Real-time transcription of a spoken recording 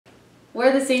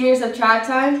We're the seniors of Track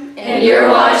Time, and you're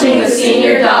watching the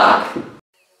Senior Doc.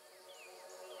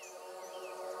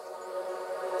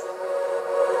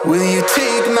 Will you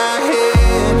take my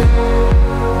hand,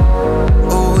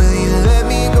 or will you let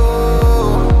me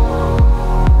go?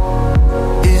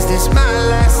 Is this my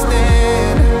last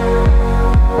stand?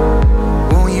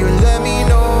 Won't you let me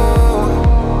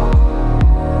know?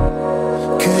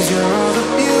 'Cause you're all the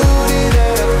beauty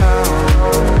that I found.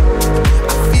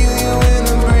 I feel you in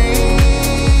the breeze.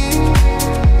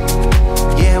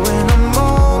 Yeah, when a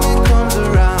moment comes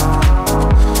around,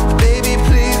 baby,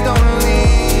 please don't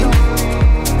leave.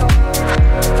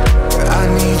 I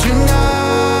need you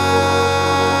now,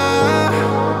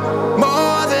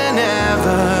 more than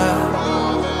ever.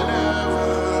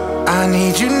 I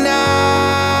need you now,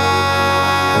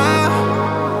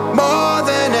 more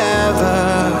than ever.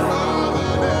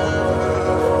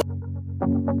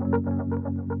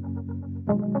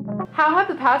 How have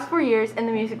the past 4 years in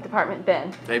the music department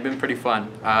been? They've been pretty fun,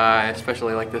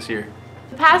 especially like this year.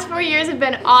 The past 4 years have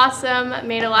been awesome,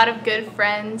 made a lot of good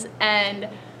friends, and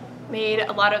made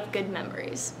a lot of good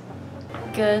memories.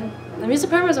 Good. The music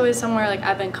department was always somewhere like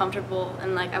I've been comfortable,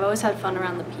 and like I've always had fun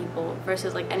around the people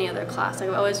versus like any other class. Like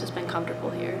I've always just been comfortable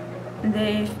here.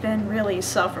 They've been really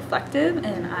self-reflective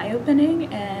and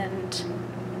eye-opening and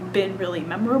been really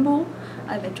memorable.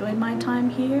 I've enjoyed my time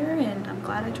here, and I'm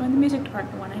glad I joined the music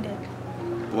department when I did.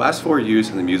 The last 4 years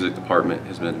in the music department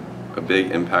has been a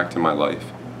big impact in my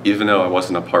life. Even though I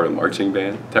wasn't a part of marching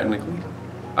band, technically,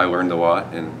 I learned a lot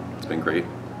and it's been great.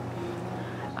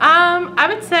 I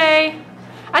would say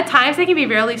at times they can be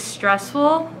really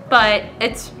stressful, but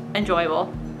it's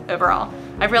enjoyable overall.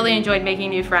 I've really enjoyed making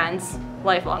new friends,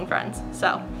 lifelong friends,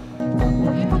 so.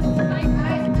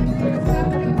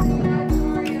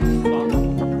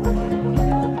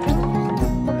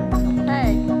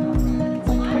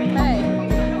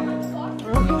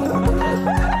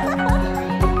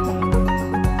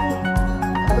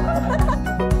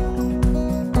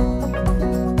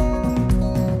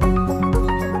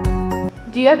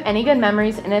 Do you have any good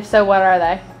memories, and if so, what are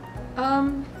they?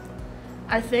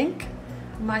 I think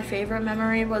my favorite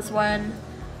memory was when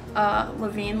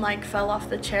Levine fell off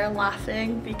the chair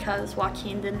laughing because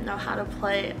Joaquin didn't know how to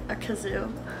play a kazoo.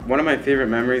 One of my favorite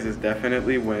memories is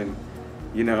definitely when,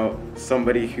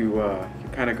 somebody who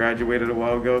kind of graduated a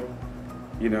while ago,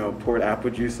 poured apple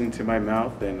juice into my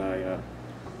mouth, and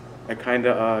I kind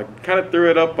of threw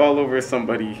it up all over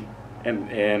somebody, and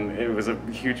it was a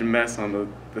huge mess on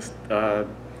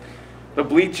the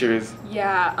bleachers.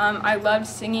 Yeah, I loved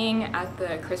singing at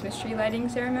the Christmas tree lighting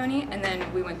ceremony, and then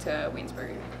we went to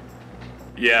Waynesburg.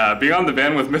 Yeah, being on the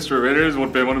band with Mr. Ritters would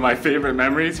have been one of my favorite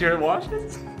memories here at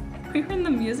WASHS. We were in the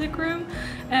music room,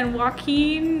 and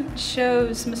Joaquin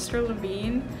shows Mr.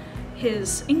 Levine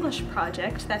his English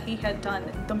project that he had done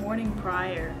the morning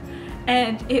prior.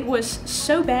 And it was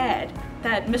so bad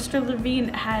that Mr. Levine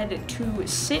had to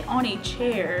sit on a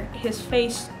chair, his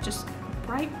face just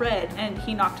bright red, and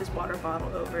he knocked his water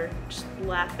bottle over, just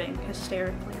laughing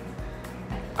hysterically.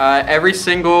 Every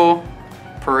single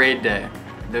parade day.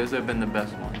 Those have been the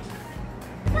best ones.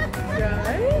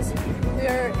 Guys,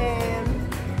 we're in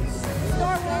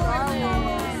Star Wars.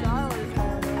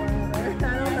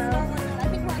 I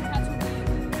think we're on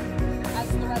Tatooine as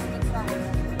the resident Star Wars.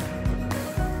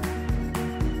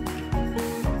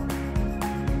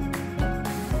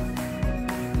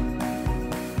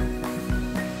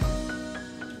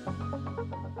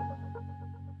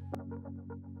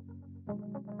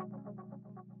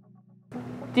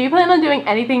 Do you plan on doing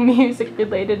anything music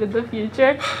related in the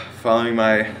future? Following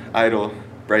my idol,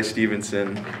 Bryce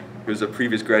Stevenson, who was a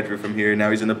previous graduate from here.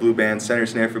 Now he's in the blue band, center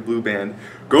snare for blue band.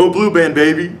 Go blue band,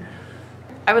 baby!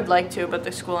 I would like to, but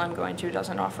the school I'm going to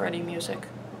doesn't offer any music.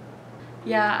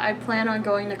 Yeah, I plan on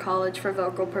going to college for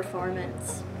vocal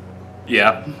performance.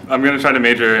 Yeah, I'm going to try to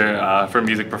major for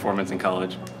music performance in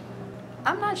college.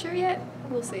 I'm not sure yet.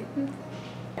 We'll see.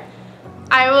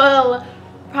 I will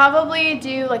probably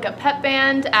do like a pep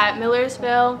band at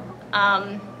Millersville,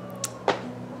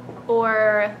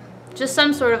 or just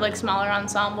some sort of smaller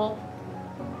ensemble.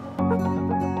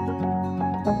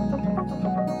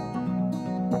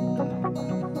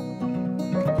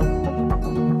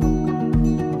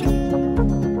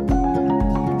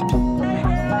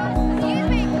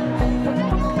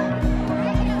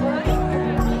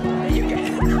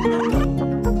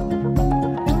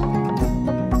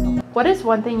 What is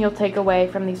one thing you'll take away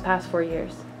from these past 4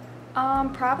 years?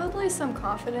 Probably some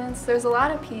confidence. There's a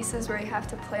lot of pieces where you have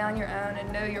to play on your own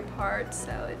and know your part,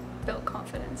 so it built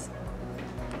confidence.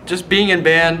 Just being in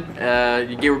band,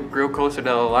 you get real closer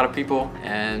to a lot of people,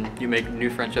 and you make new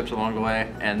friendships along the way,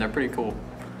 and they're pretty cool.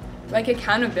 like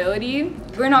accountability.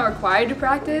 We're not required to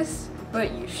practice,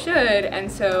 but you should,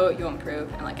 and so you'll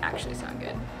improve and like actually sound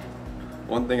good.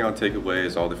 One thing I'll take away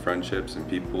is all the friendships and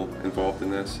people involved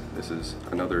in this. This is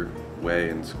another way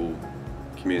in school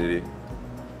community.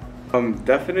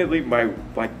 Definitely my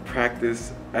like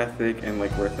practice ethic and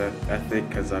like work ethic,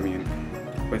 because I mean,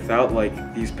 without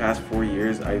like these past 4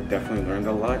 years, I definitely learned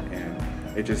a lot,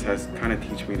 and it just has kind of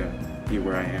teach me to be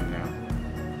where I am now.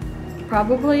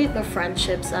 Probably the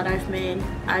friendships that I've made.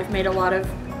 I've made a lot of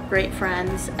great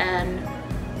friends, and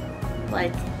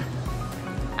like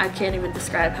I can't even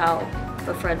describe how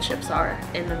the friendships are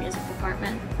in the music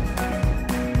department.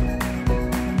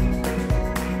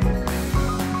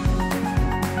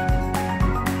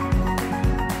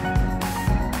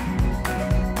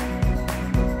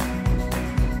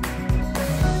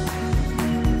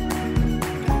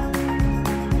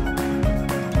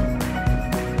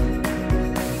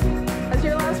 It's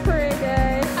your last parade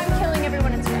day. I'm killing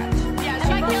everyone in scratch. Yeah,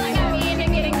 she's killing me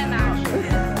and getting them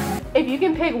out. If you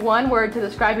can pick one word to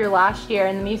describe your last year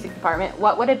in the music department,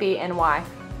 what would it be and why?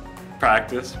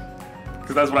 Practice.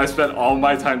 Because that's what I spent all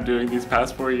my time doing these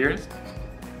past 4 years.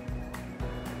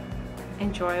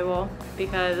 Enjoyable,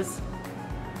 because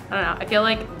I don't know, I feel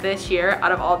like this year,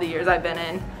 out of all the years I've been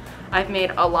in, I've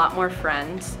made a lot more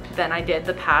friends than I did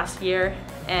the past year,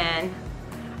 and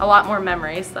a lot more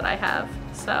memories that I have.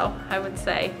 So I would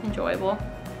say enjoyable.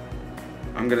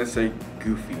 I'm gonna say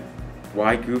goofy.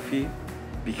 Why goofy?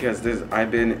 Because I've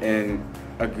been in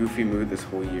a goofy mood this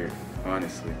whole year,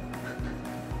 honestly.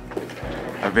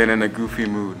 I've been in a goofy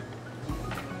mood.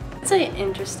 I'd say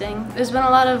interesting. There's been a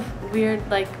lot of weird,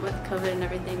 like with COVID and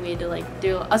everything, we had to like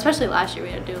do, especially last year,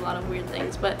 we had to do a lot of weird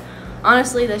things. But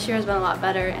honestly, this year has been a lot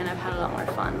better, and I've had a lot more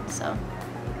fun, so.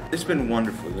 It's been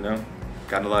wonderful, you know?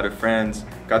 Got a lot of friends,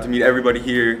 got to meet everybody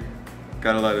here,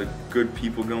 got a lot of good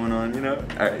people going on, you know?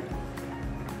 All right.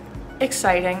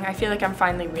 Exciting. I feel like I'm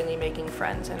finally really making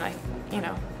friends, and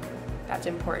that's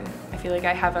important. I feel like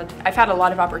I've had a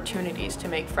lot of opportunities to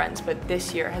make friends, but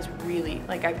this year has really,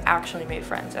 like, I've actually made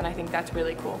friends, and I think that's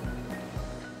really cool.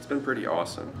 It's been pretty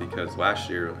awesome because last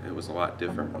year it was a lot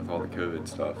different with all the COVID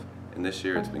stuff, and this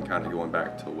year it's been kind of going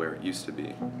back to where it used to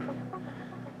be.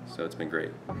 So it's been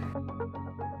great.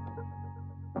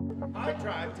 Hi,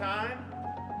 drive time.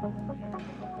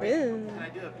 Can I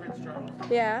do a Prince Charles?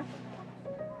 Yeah.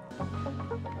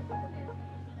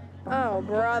 Oh,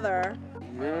 brother.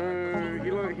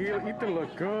 You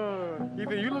look good.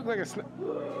 Ethan, you look like a snap.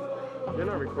 You're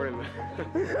not recording that.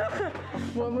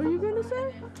 What were you gonna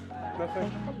say?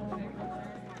 Nothing.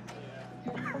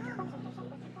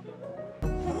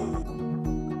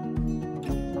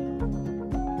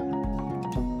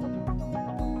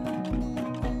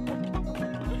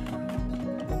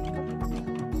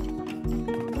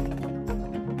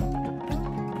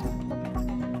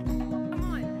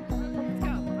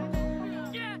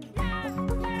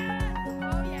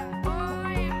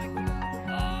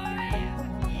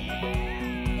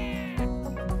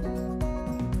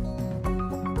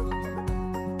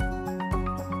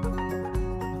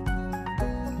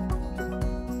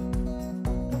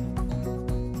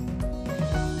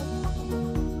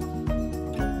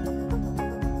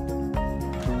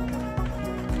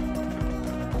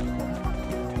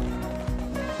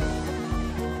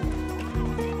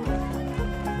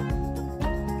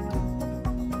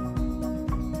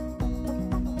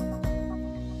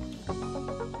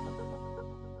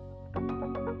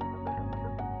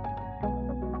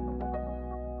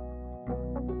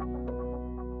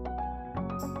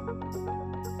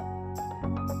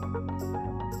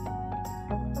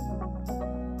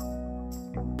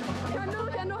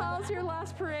 Kendall, how's your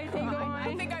last parade day going?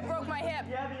 I think I broke my hip.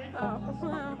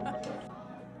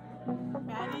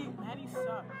 Maddie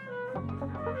sucks.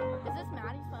 Is this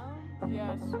Maddie's phone?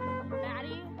 Yes.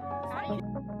 Maddie?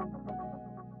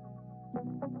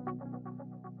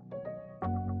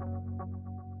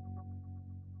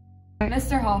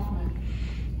 Mr. Hoffman.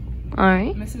 All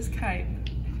right. Mrs. Kite.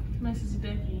 Mrs.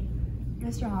 Dickey.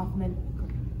 Mr. Hoffman.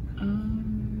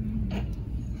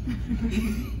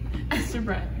 Mr.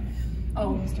 Brett.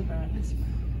 Oh, Mr. Brett.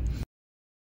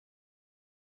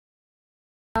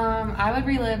 I would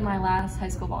relive my last high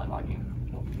school volleyball game.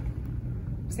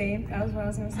 Same. That was what I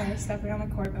was gonna say. Stepping on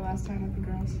the court the last time with the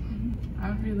girls. I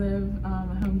would relive a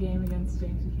home game against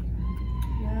James Buchanan.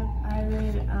 Yeah, I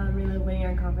would relive winning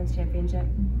our conference championship.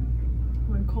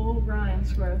 When Cole Ryan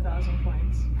scored 1,000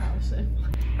 points. That was it.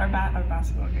 Our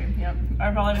basketball game. Yep.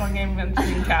 Our volleyball game against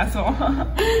Newcastle.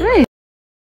 Nice.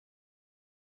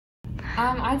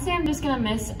 I'd say I'm just gonna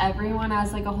miss everyone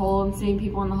as like a whole, and seeing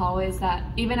people in the hallways that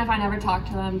even if I never talk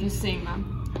to them, just seeing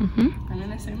them. I'm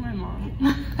gonna say my mom.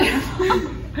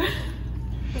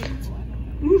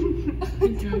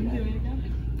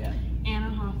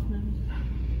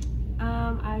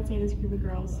 for the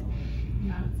girls. And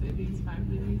that's it, these 5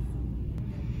 days.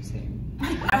 Same.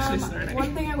 Actually starting.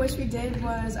 One thing I wish we did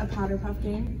was a powder puff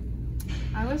game.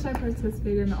 I wish I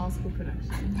participated in the all-school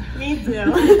production. Me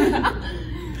too.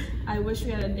 I wish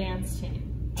we had a dance team.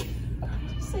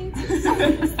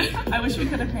 I wish we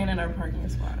could have painted our parking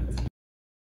spots.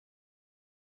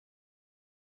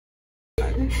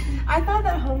 I thought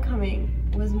that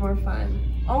homecoming was more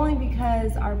fun, only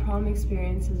because our prom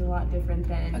experience is a lot different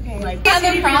than like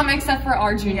the prom except for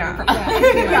our junior prom.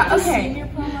 Yeah, okay. Senior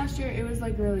prom last year, it was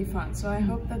like really fun. So I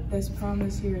hope that this prom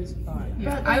this year is fun.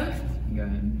 Yeah, go ahead.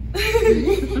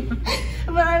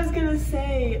 But I was gonna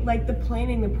say, like the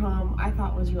planning the prom, I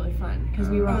thought was really fun because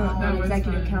we were all on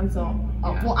executive council.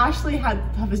 Well, Ashley had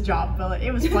the toughest job, but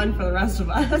it was fun for the rest of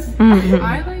us.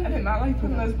 I did not like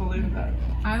putting those balloons up.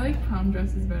 I like prom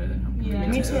dresses better than homecoming. Yeah,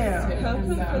 me too.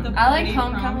 I like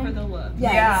homecoming for the look.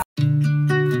 Yes.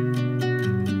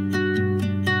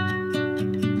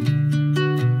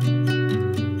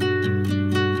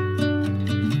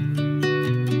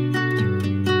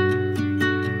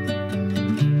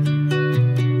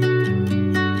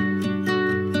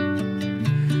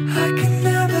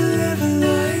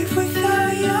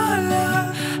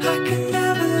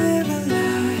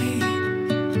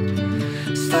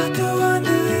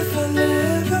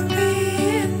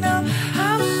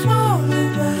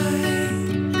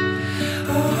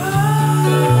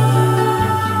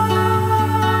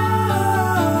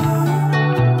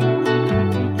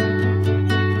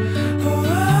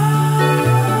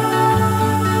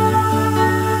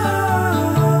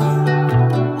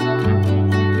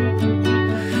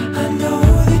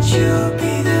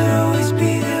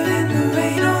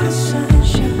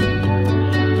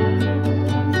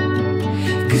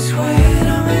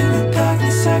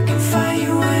 That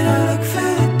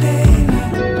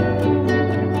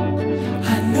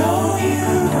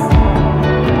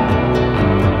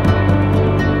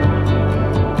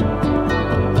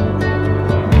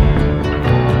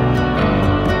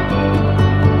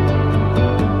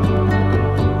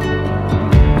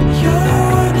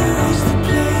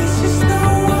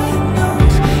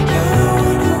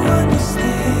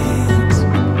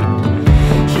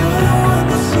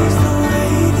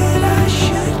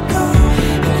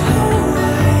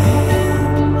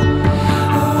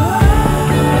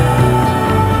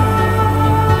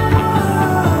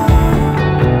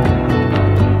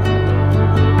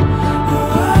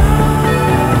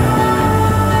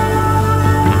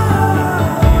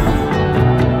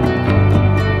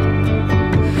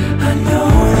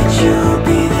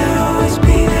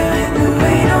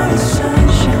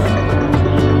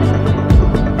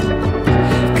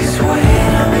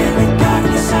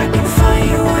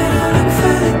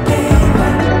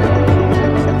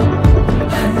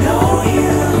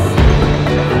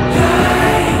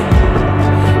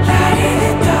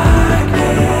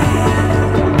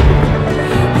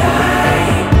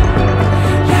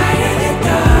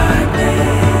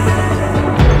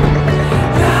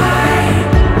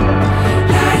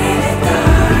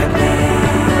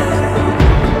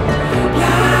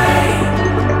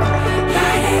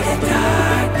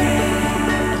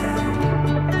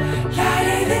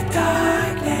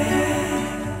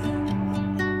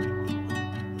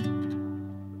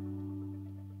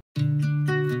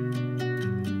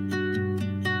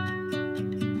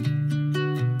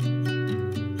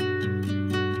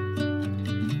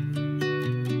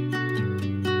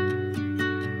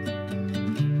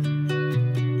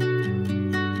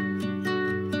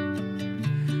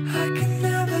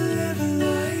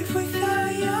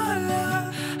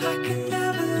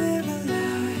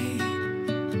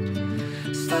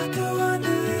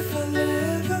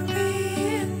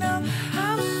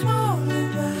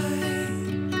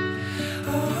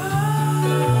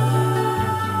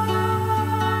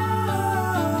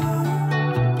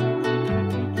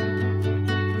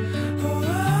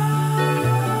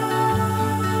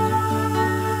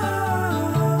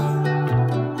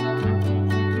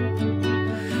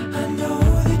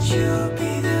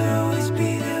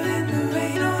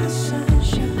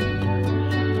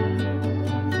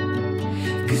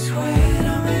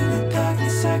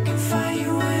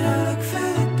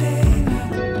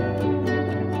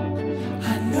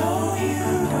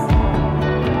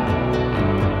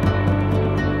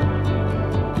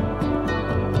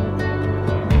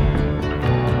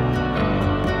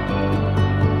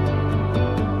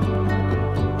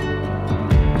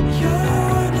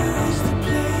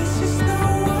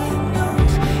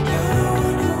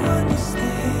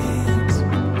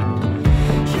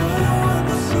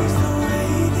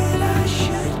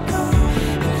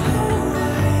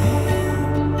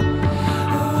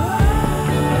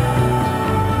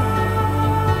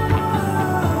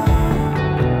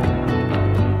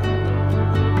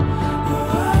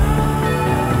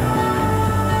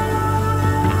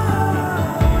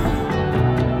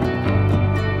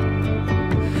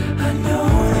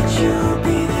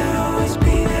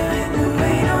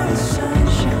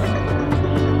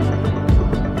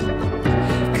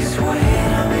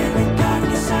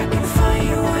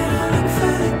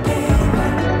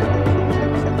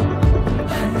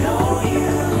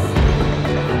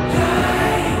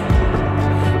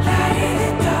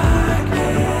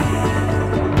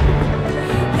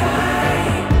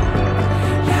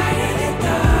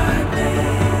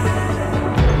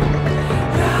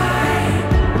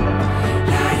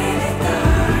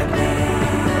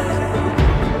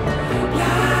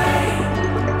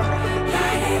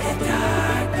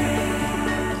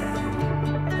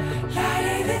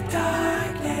in the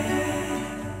darkness.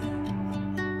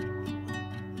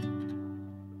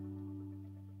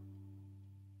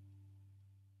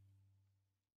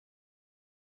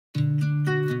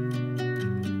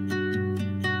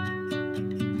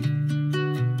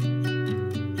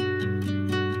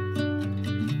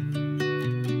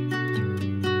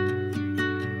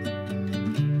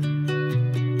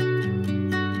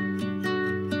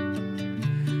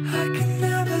 I can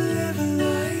never live a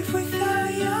life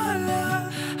without your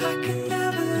love. I can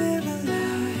never live a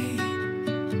life.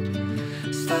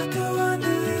 Start to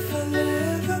wonder if I'll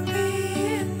ever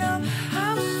be enough.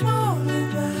 How small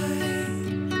am I?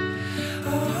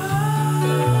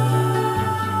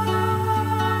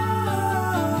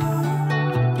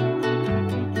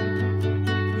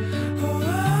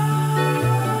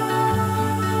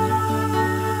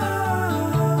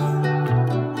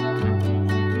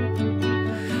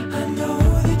 I know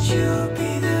that you'll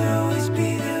be there, always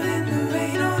be there in the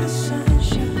rain or the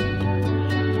sunshine.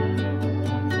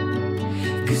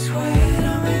 'Cause when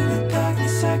I'm in the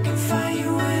darkness, I can find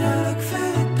you when I look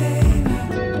for the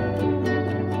daylight.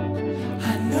 I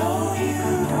know you.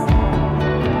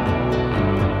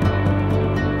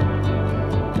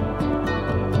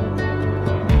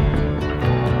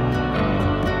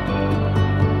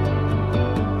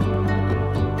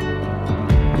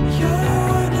 You're the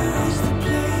one who is the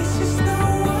places no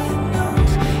one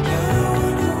knows. You're the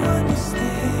one who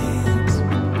understands.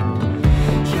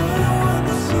 You're the one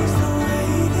that sees the way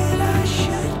that I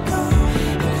should go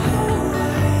and who I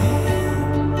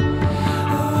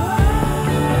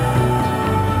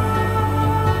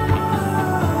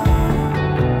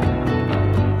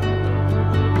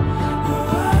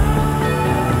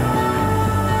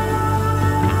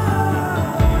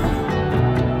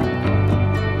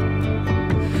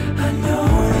I know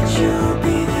that you'll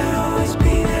be there, always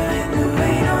be there in the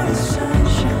rain or the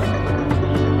sunshine.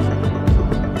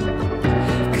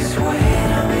 'Cause when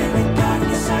I'm in the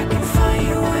darkness, I can find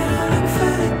you when I look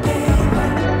for the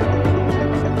daylight.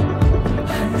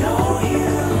 I know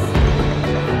you.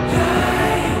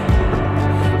 Light,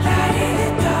 light in the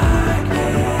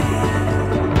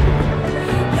darkness.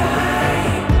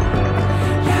 Light,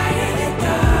 light in the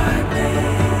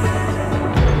darkness.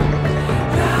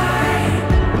 Light,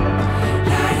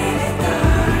 light in the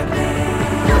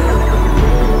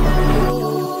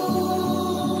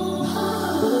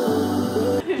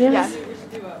Yes.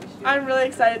 I'm really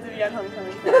excited to be at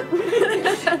homecoming.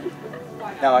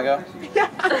 Now I go? Yeah.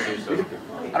 I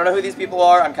don't know who these people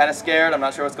are. I'm kind of scared. I'm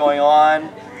not sure what's going on.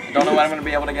 I don't know when I'm going to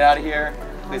be able to get out of here.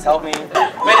 Please help me.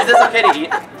 Wait, is this okay to eat?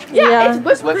 Yeah.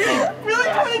 It's whipped cream. Really,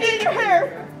 I'm gonna get in your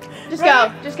hair. Just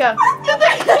go. Just go.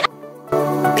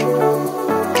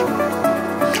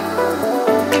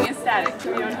 Being ecstatic to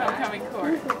be on homecoming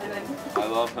court. And then I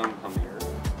love homecoming.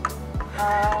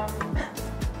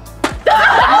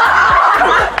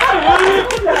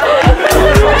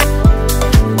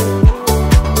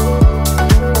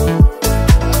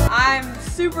 I'm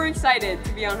super excited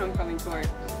to be on homecoming court.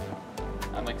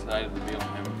 I'm excited to be on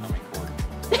homecoming court.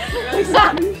 Really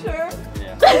excited? You sure?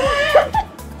 Yeah.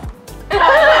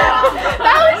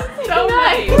 That was so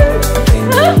nice.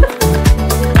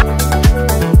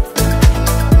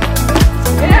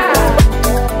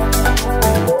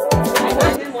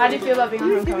 How do you feel about being on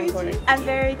homecoming court? I'm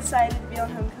very excited to be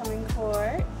on homecoming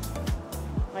court.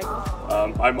 Michael?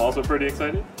 I'm also pretty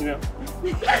excited, you know.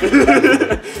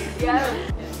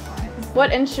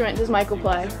 What instrument does Michael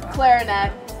play?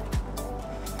 Clarinet.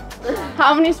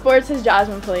 How many sports has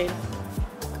Jasmine played?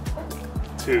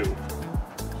 2.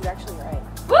 She's actually right.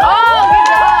 Oh,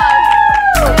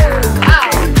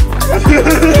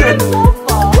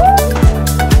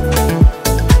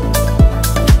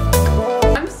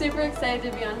 I'm super excited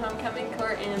to be on homecoming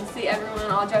court and see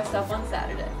everyone all dressed up on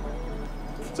Saturday.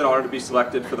 It's an honor to be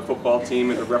selected for the football team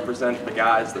and to represent the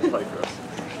guys that play for us.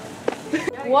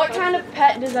 What kind of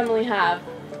pet does Emily have?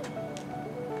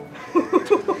 She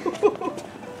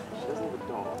doesn't have a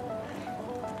dog.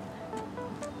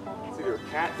 It's either a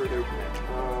cat or no pet.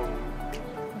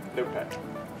 No pet.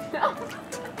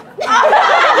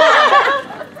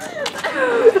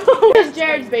 What is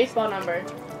Jared's baseball number?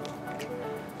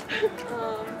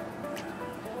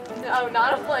 No,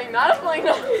 not a fling, not a fling.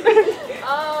 No.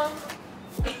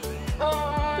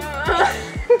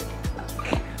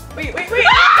 Wait.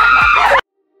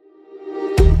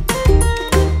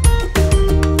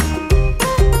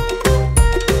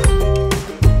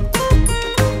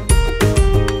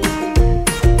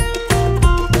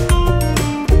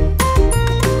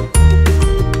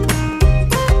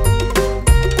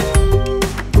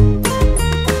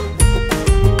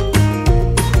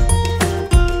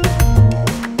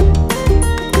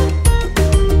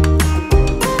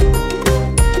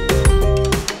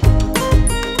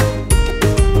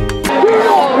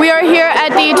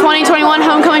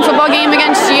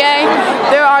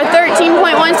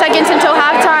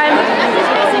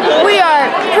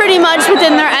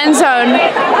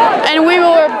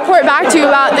 talk to you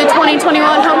about the 2021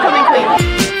 homecoming queen.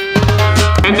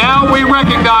 And now we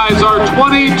recognize our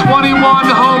 2021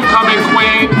 homecoming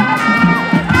queen,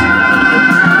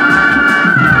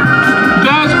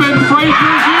 Jasmine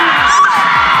Frazier.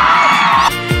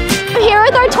 I'm here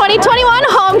with our 2021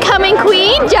 homecoming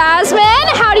queen, Jasmine.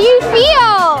 How do you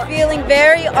feel? Feeling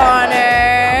very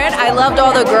honored. I loved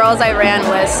all the girls I ran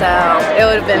with, so it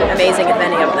would have been amazing if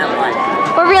any of them won.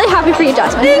 We're really happy for you,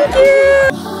 Jasmine. Thank you.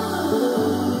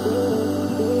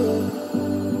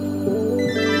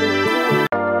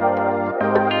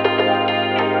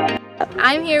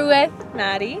 I'm here with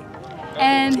Maddie.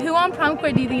 And who on prom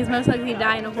court do you think is most likely to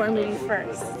die in a horror movie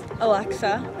first?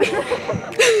 Alexa.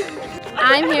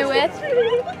 I'm here with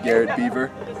Garrett Beaver.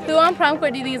 who on prom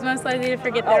court do you think is most likely to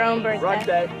forget their own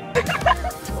birthday?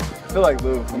 I feel like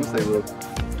Lou. I'm gonna say Lou.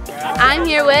 I'm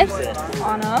here with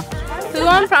Anna. Who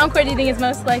on prom court do you think is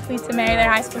most likely to marry their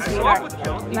high school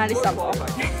sweetheart? Maddie Stumble.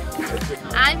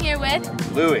 I'm here with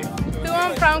Louie. who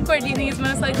on prom court do you think is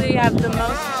most likely to have the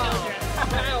most children?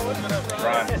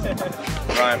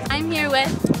 Ryan. I'm here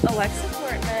with Alexa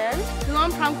Portman. Who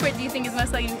on prom court do you think is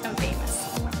most likely to become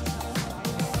famous?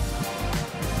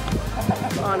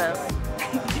 Anna.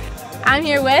 I'm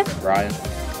here with Ryan.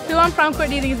 who on prom court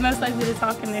do you think is most likely to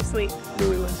talk in their sleep?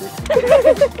 Louie Lindsay.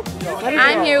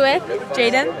 I'm here with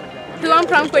Jaden. Who on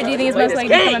prom court do you think is most likely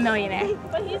to become a millionaire?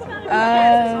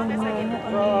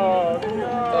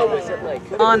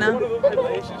 Anna.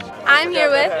 I'm here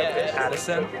with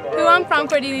Addison. who on prom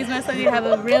court do you think is most likely to have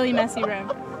a really messy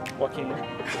room? Joaquin.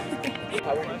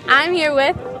 I'm here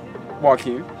with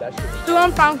Joaquin. who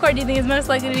on prom court do you think is most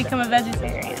likely to become a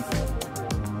vegetarian?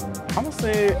 I'm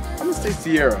gonna say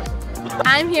Sierra.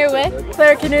 I'm here with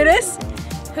Claire Canutis.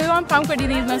 Who on prom court do you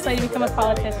think is most likely to become a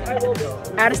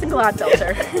politician? Addison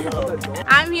Gladfelter.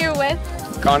 I'm here with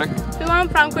Connor. who on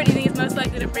prom court do you think is most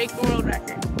likely to break the world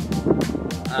record?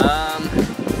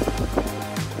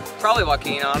 Probably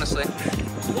Joaquin, honestly.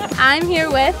 I'm here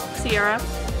with Sierra.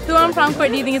 Who on prom court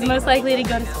do you think is most likely to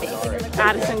go to space?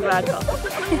 Addison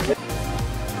Gladfelter.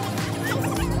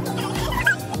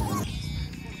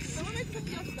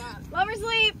 Love her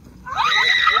sleep.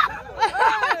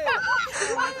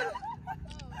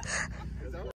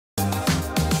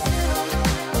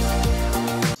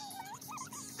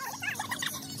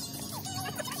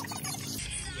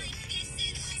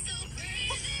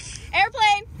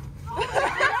 Airplane.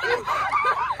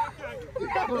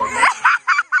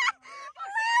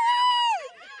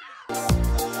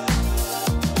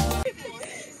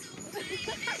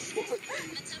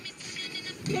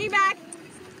 Piggyback.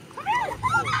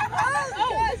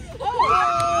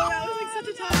 That was like such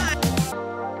a tie.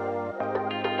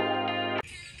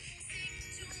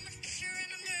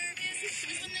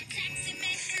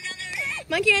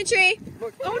 Monkey in a tree.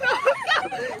 Oh no!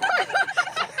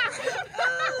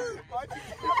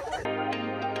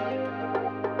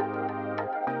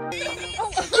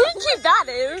 How cute that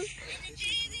is.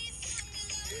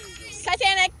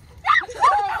 Titanic.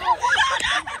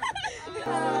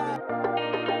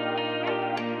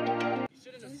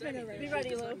 Be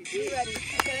ready, Lou. Be ready.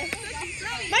 Okay.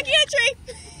 Monkey in a tree.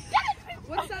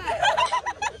 What's that?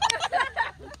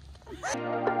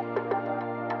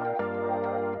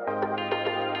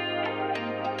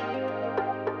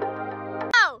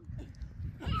 Oh.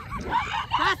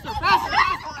 Faster, faster,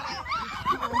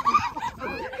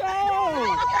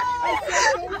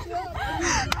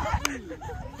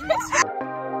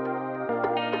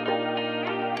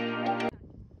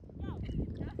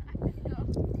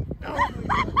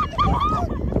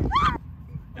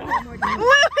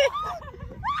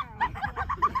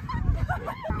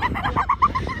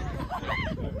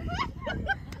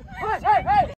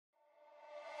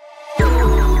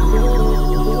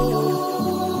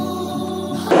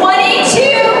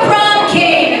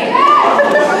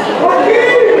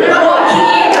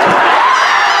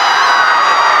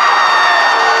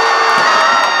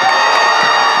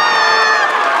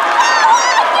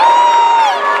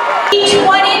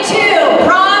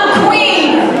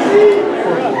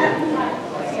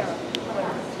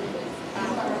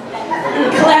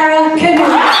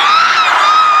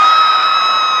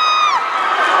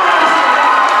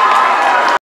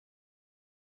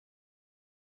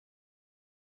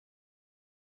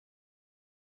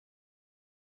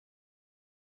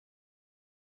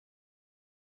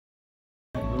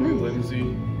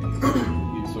 Lindsay,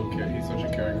 he's such a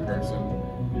caring person.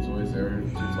 He's always there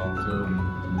to talk to.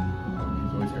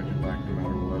 He's always got your back no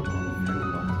matter what. On the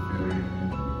field, off the field.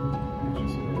 He's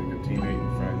just a really good teammate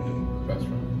and friend and best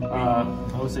friend.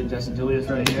 I would say Justin Julius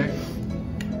right here.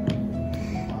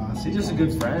 He's just a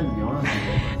good friend, to be honest with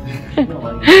you. I don't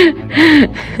like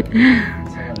him.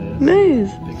 That's how it is. Nice.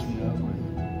 Picks me up when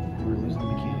we were losing the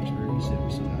Mechanicsburg. He said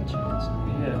we still had a chance.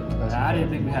 Yeah, I didn't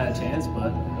think we had a chance,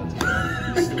 but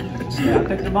I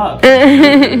picked him up.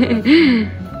 I'd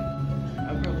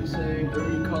probably say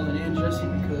Brody, Colin, and Jesse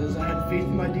because I had faith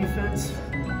in my defense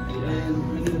and I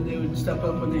knew that they would step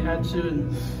up when they had to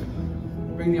and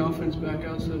bring the offense back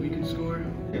out so that we could score.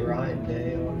 Hey, Ryan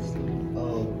Day, honestly.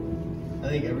 I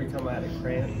think every time I had a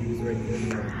cramp, he was right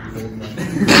there.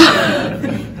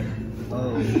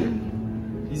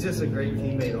 He's just a great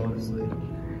teammate, honestly.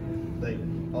 Like,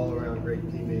 all around great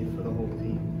teammate for the whole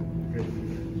team. Great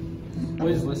teammate.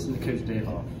 Always listen to Coach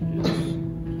Dayhoff.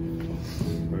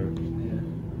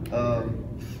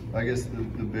 I guess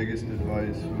the biggest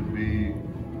advice would be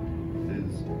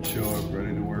is show up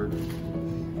ready to work,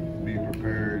 be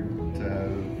prepared to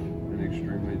have an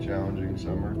extremely challenging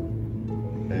summer,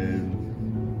 and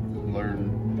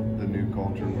learn the new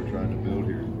culture we're trying to build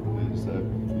here. Is that, you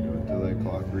know, until that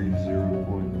clock reads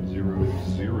 0.00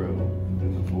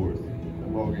 in the fourth, the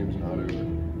ball game's not over.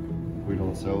 We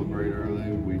don't celebrate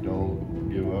early, we don't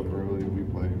give up early, we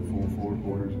play full 4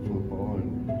 quarters of football,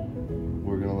 and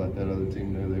we're gonna let that other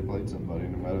team know they played somebody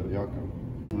no matter the outcome.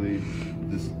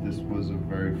 This was a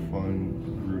very fun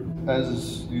group.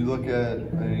 As you look at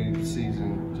a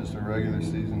season, just a regular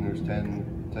season, there's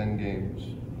 10 games,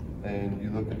 and you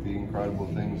look at the incredible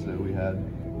things that we had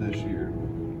this year.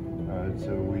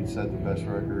 So we set the best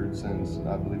record since,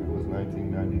 I believe it was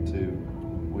 1992.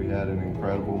 We had an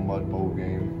incredible Mud Bowl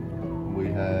game. We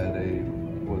had a,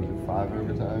 what was it, 5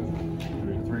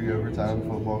 overtime? 3 overtime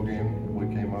football game we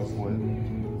came up with.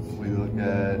 We look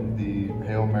at the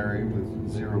Hail Mary with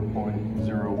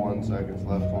 0.01 seconds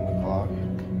left on the clock.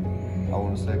 I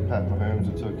want to say Pat Mahomes,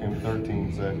 it took him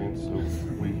 13 seconds, so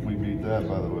we beat that,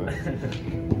 by the way.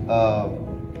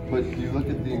 But you look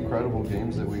at the incredible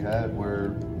games that we had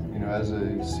where, you know, as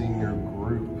a senior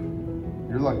group,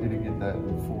 you're lucky to get that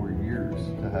in 4 years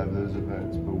to have those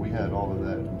events, but we had all of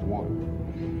that in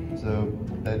 1. So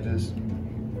that just,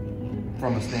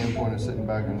 from a standpoint of sitting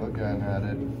back and looking at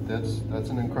it, that's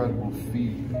an incredible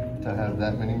feat to have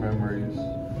that many memories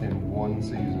in 1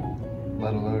 season,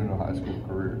 let alone in a high school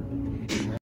career.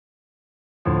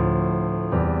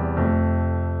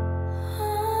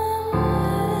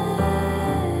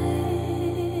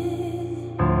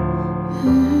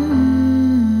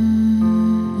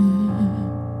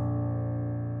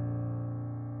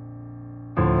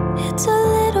 It's a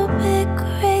little bit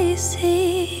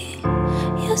crazy.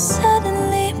 You're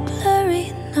suddenly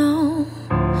blurry now.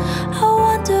 I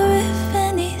wonder if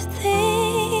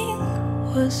anything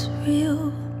was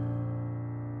real.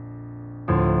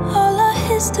 All our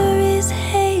history's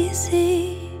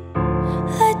hazy,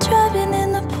 like driving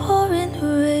in the pouring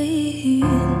rain.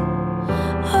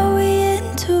 Are we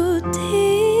in too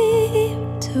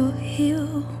deep to heal?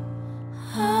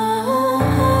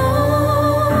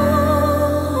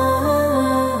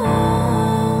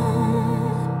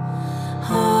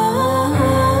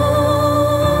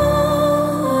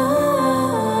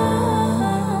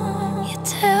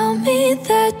 Tell me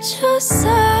that you're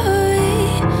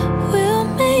sorry, we'll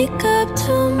make up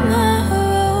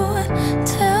tomorrow.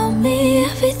 Tell me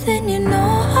everything you know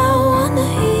I wanna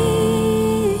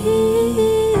hear.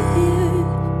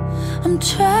 I'm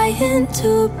trying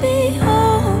to be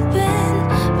open,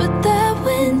 but that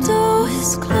window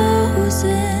is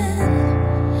closing.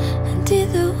 And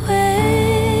either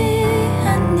way,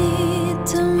 I need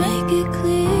to make it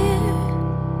clear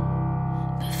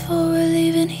before we're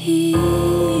leaving here.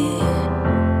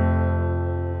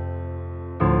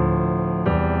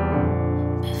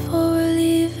 Before we're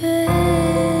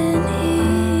leaving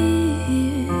here.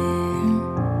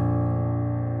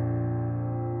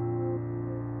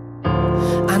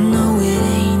 I know it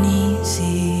ain't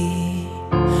easy,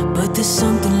 but there's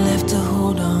something left to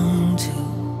hold on to.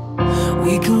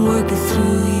 We can work it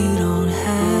through, you don't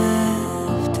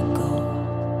have to go.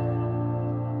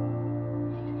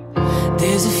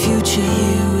 There's a future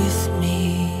here with me.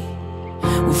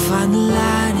 We'll find the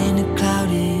light in a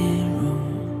clouded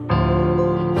room.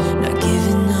 Not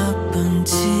giving up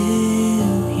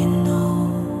until you know.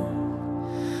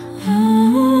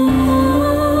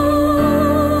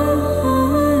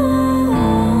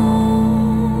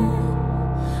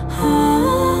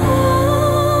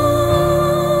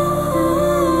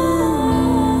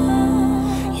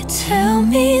 You tell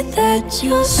me that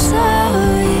you're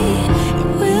sorry,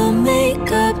 we'll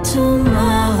make up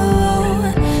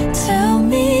tomorrow. Tell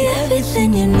me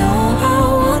everything you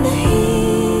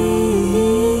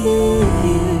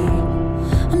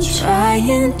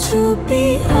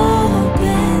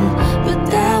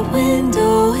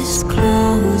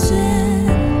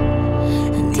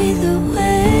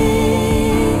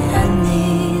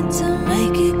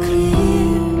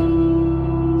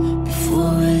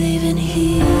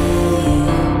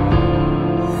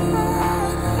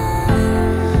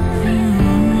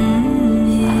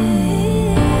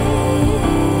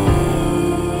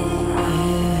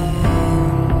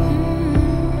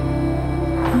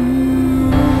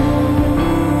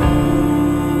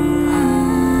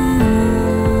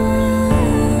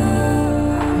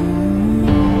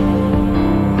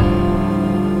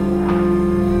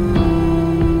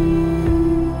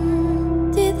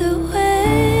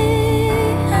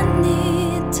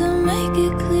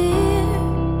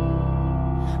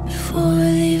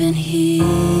leaving here.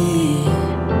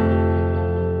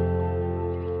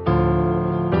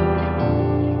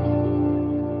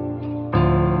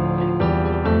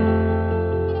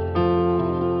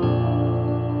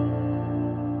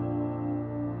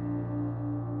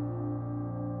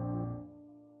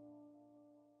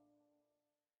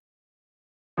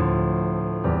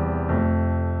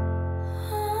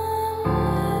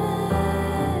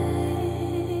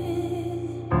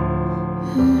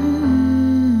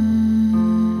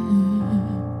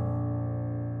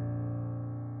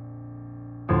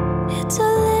 It's a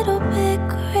little bit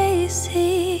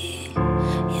crazy.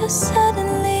 You're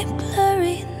suddenly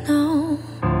blurry now.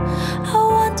 I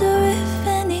wonder if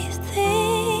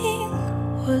anything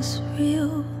was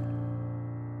real.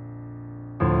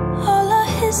 All our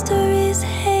history's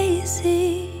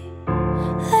hazy,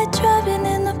 like driving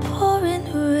in the pouring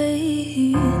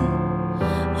rain.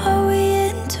 Are we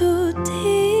in too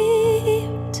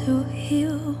deep to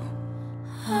heal?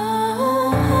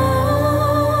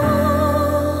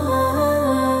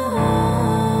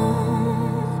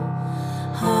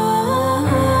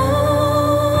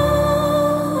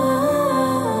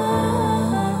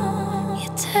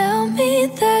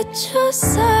 That you're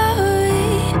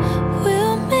sorry,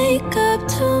 we'll make up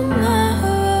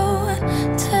tomorrow.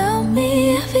 Tell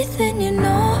me everything you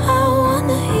know I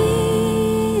wanna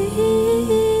hear.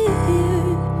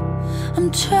 I'm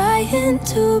trying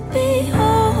to be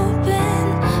open,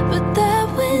 but that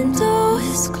window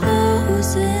is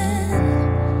closing.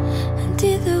 And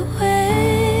either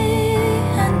way,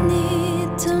 I need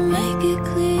to make it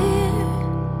clear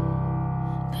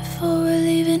before we're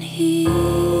leaving here.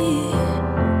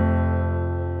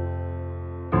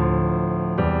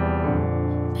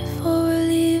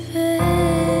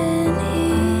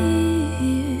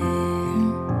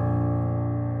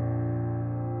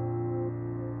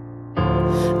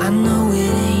 I know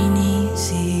it ain't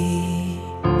easy,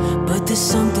 but there's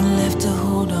something left to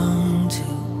hold on to.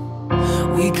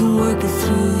 We can work it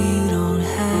through, you don't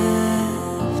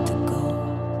have to go.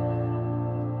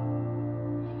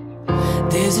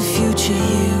 There's a future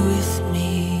here with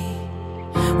me.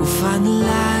 We'll find the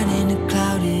light in a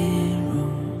clouded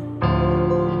room.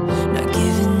 Not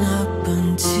giving up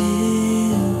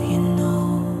until you know.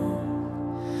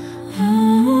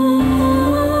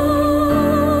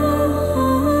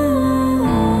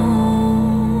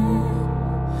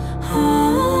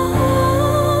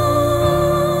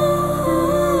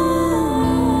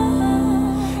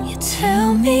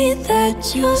 Tell me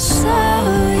that you're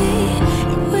sorry,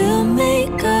 we'll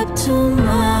make up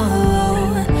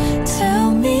tomorrow.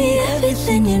 Tell me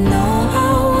everything you know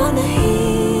I wanna hear.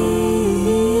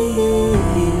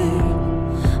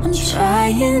 I'm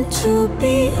trying to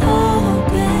be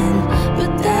open,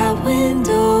 but that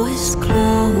window is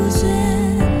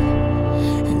closing.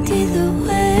 And either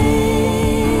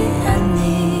way, I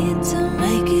need to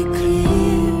make it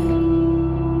clear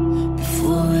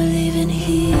before we're leaving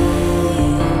here.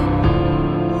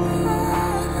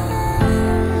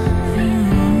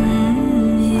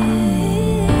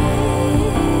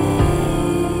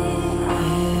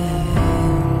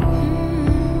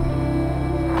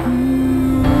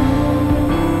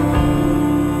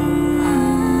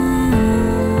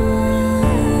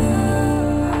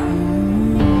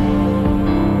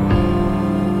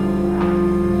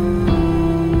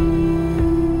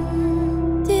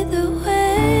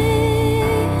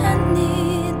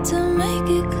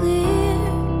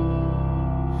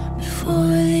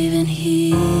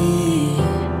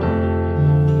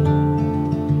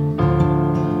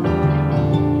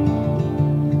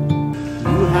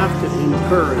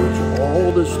 Encourage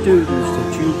all the students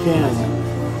that you can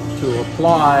to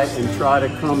apply and try to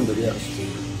come to this.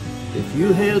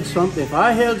 If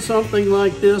I had something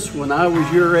like this when I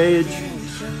was your age,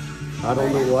 I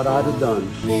don't know what I'd have done.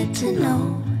 To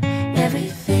know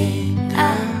everything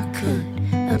I could.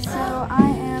 So I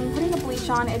am putting a bleach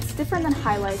on. It's different than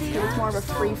highlights, but it's more of a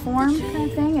free form kind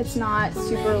of thing. It's not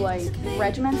super like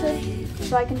regimented,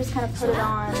 so I can just kind of put it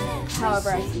on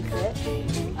however I see fit.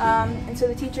 And so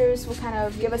the teachers will kind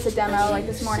of give us a demo. Like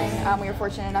this morning, we were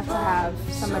fortunate enough to have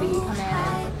somebody come in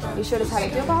and they showed us how to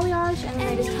do a balayage, and then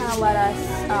they just kind of let us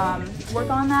work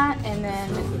on that, and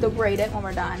then they'll grade it when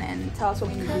we're done and tell us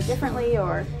what we need to do differently,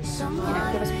 or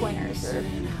give us pointers or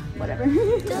whatever.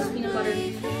 Peanut butter.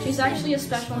 She's actually a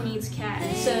special needs cat,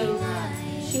 so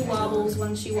she wobbles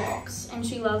when she walks, and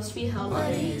she loves to be held by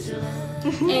her knees.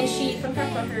 And she, fun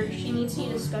fact about her, she needs to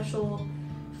eat a special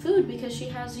food because she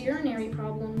has urinary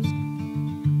problems.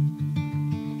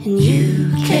 And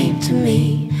you came to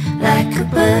me like a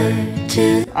bird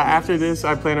to... After this,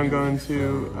 I plan on going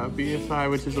to BSI,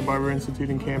 which is the Barber Institute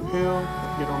in Camp Hill,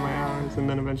 get all my hours, license and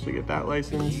then eventually get that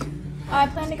license? I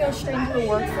plan to go straight into the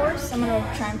workforce. I'm going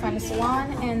to try and find a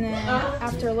salon, and then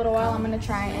after a little while I'm going to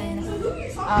try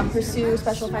and pursue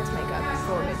special effects makeup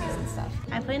for movies and stuff.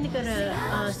 I plan to go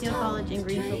to Steele College in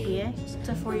Greenfield, PA. It's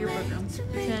a 4-year program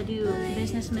to do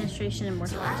business administration and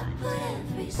martial arts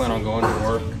science. Plan on going to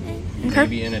work,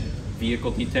 maybe in a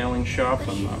vehicle detailing shop.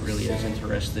 I'm not really as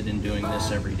interested in doing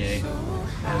this every day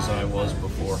as I was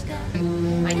before.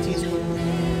 IT school,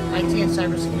 IT and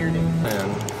cybersecurity.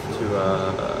 And to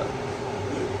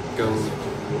go to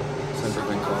Central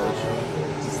Green College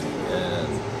and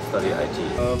study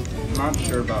IT. Not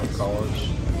sure about college.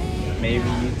 Maybe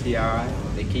UTI.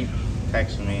 They keep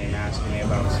texting me and asking me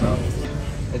about stuff.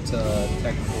 It's a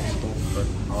technical school for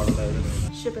automotive.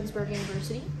 Shippensburg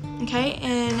University. Okay,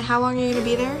 and how long are you going to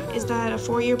be there? Is that a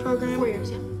 4-year program? 4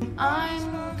 years, yeah.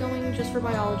 I'm going just for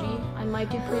biology. I might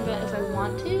do pre-vet if I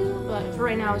want to, but for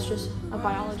right now it's just a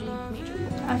biology major.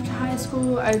 After high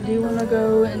school, I do want to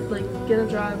go and get a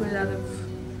job right out of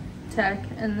tech,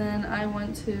 and then I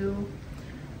want to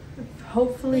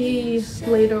hopefully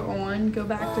later on go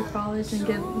back to college and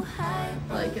get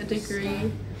a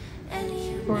degree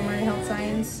for my health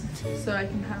science so I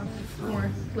can have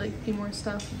more do more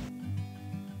stuff.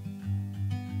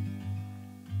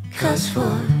 'Cause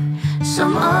for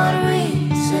some odd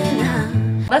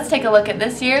reason Let's take a look at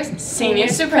this year's Senior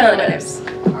Superlatives.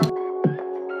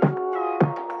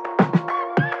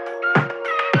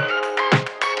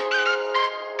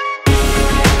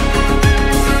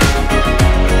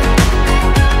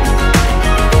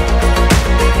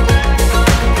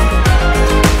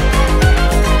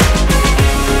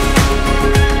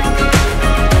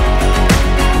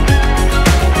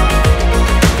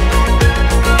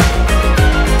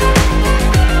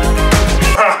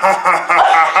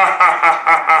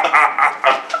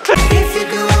 if you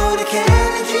go to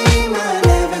Kennedy, I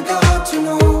never got to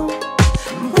know.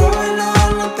 I'm growing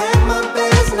on up at my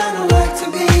best, and I don't like to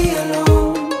be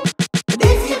alone. But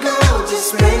if you go, just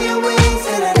spread your wings,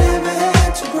 and I never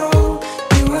had to grow.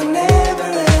 You are never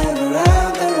ever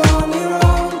out there on your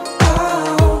own.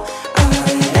 Oh, I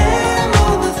am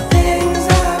all the things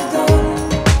I've done.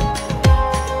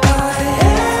 I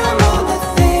am all the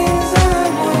things I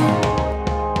want.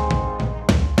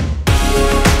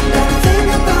 Gotta think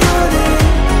about it,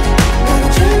 gotta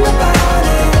dream about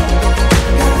it,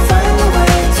 gotta find a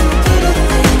way to do the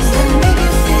things that make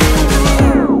you feel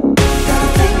good. Gotta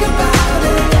think about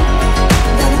it,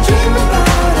 gotta dream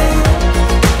about it,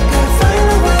 gotta find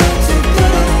a way to do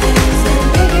the things that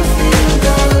make you feel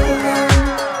good.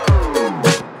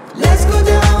 Let's go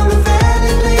down the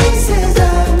valley places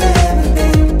I've never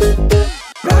been.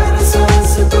 Ride on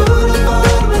Sunset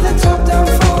Boulevard with a top down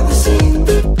for the scene.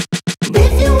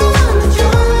 If you wanna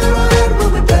join the ride,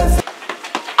 we'll be perfect.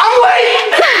 I'm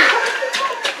waiting!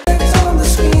 On the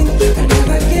screen, I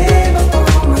never gave up on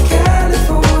my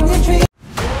California dream.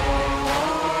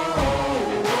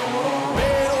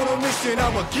 Man on a mission,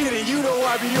 I'ma get it. You know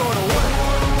I be on a what?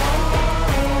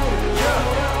 Yeah.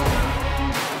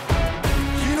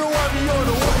 You know I be on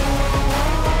a what?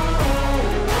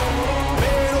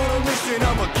 Man on a mission,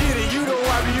 I'ma get it. You know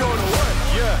I be on a what?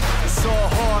 Yeah. It's all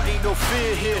hard, ain't no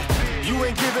fear here. You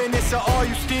ain't giving this at all,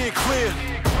 you steer clear.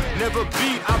 Never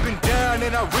beat, I've been down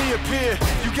and I reappear.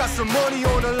 You got some money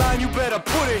on the line, you better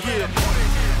put it here.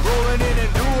 Rolling in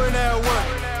and doing that work.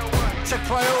 Check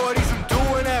priorities, I'm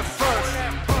doing that first.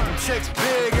 Them checks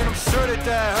big and I'm sure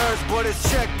that hurts, but it's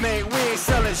checkmate, we ain't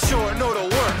selling short, know the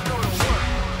work.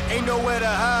 Ain't nowhere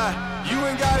to hide. You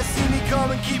ain't gotta see me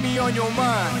come and keep me on your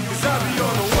mind, 'cause I be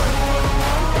on the work.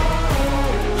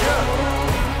 Yeah.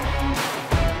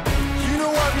 You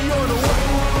know I be on the work.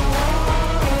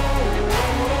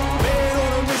 Man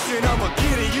on a mission, I'ma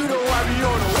get it. You know I be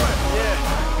on the work. Yeah.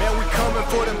 Man, we coming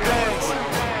for them bags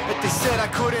that they said I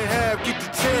couldn't have. Get the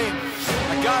team.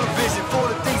 I got a vision for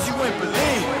the things you ain't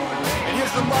believe. And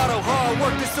here's the motto: hard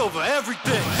work, this over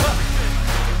everything.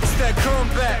 It's that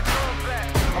comeback.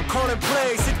 I'm calling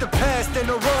plays, hit the pass, then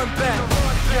the run back.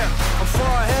 Yeah, I'm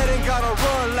far ahead and gotta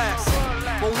run laps.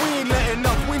 But we ain't letting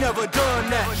up, we never done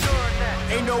that.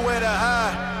 Ain't nowhere to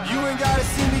hide. You ain't gotta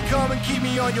see me come and keep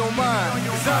me on your mind,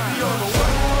 'cause I be on the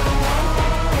way.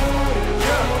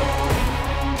 Yeah.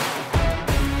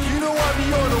 You know I be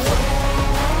on the way.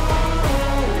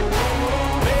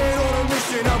 Man on a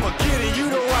mission, I'ma get it. You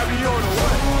know I be on the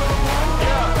way.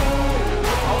 Yeah.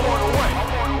 I'm on the way.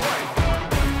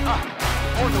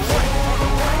 On the way.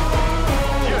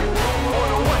 Yeah. On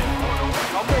the way.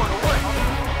 I'm on the way.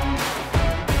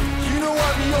 You know I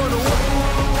be on the way.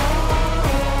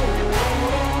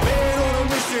 Man on a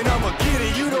mission, I'ma get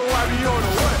it. You know I be on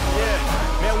the way.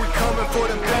 Yeah. Man, we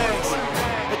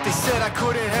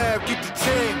have, get the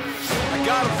team. I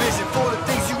got a vision for the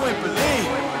things you ain't believe.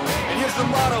 And here's the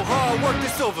motto, hard work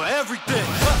that's over everything.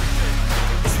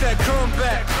 It's that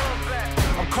comeback.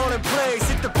 I'm calling plays,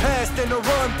 hit the pass, then the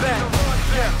run back.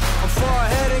 Yeah, I'm far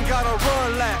ahead and gotta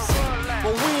run laps.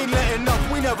 But we ain't letting up,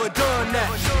 we never done that.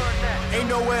 Ain't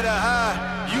nowhere to hide.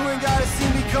 You ain't gotta see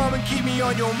me come and keep me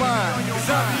on your mind. Cause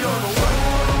I be on the way.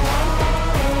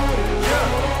 Yeah.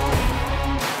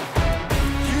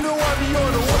 You know I be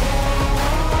on the way.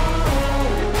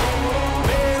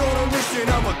 Man on a mission,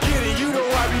 I'ma get it. You know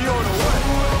I be on the way.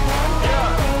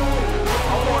 Yeah.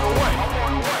 I'm on the way.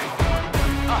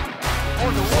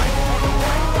 On the way.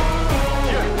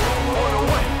 Yeah. On the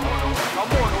way.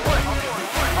 I'm on the way.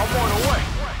 I'm on the way.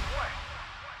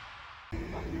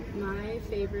 My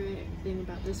favorite thing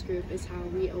about this group is how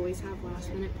we always have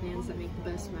last-minute plans that make the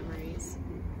best memories.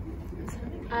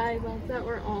 I love that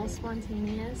we're all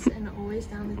spontaneous and always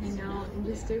down to hang out and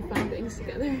just do fun things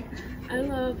together. I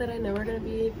love that I know we're going to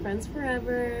be friends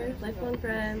forever, lifelong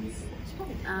friends.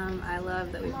 I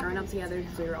love that we've grown up together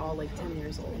because we were all like 10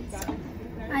 years old. So.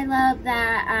 I love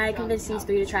that I convinced these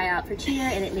three to try out for cheer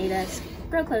and it made us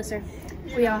grow closer.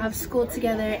 We all have school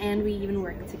together and we even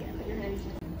work together.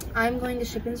 I'm going to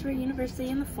Shippensburg University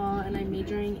in the fall and I'm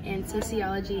majoring in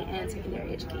sociology and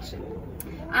secondary education.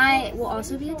 I will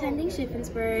also be attending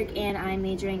Shippensburg and I'm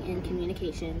majoring in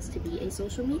communications to be a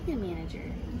social media manager.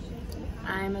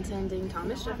 I'm attending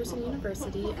Thomas Jefferson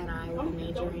University and I will be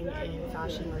majoring in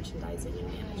fashion merchandising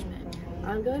and management.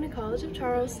 I'm going to College of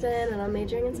Charleston and I'm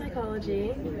majoring in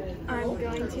psychology. I'm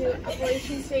going to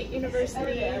Appalachian State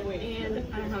University and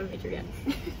I don't have a major yet.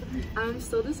 I'm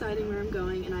still deciding where I'm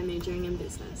going and I'm majoring in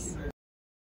business.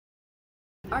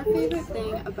 Our favorite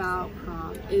thing about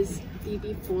prom is the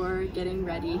before, getting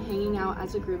ready, hanging out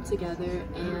as a group together,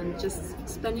 and just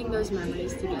spending those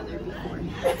memories together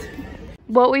beforehand.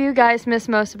 What will you guys miss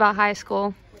most about high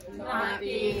school? Not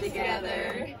being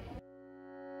together.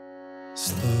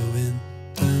 Slowing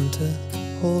down to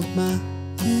hold my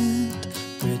hand,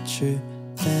 richer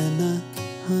than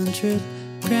 100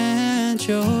 grand.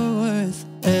 You're worth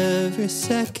every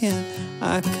second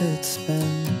I could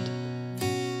spend.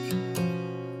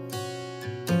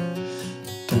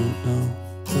 Don't know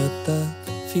what the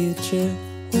future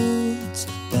holds,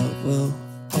 but we'll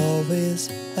always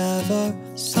have our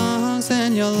songs,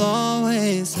 and you'll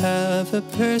always have a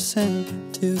person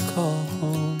to call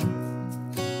home.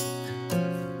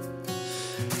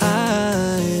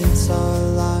 Eyes are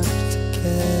locked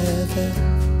together,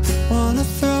 wanna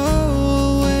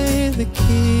throw away the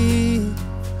key.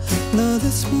 No,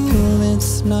 this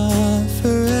moment's not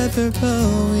forever, but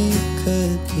we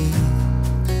could be.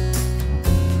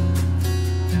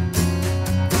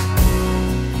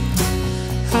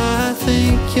 I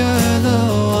think you're the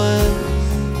one.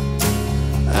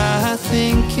 I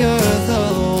think you're the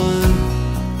one.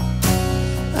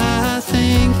 I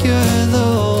think you're the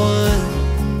one.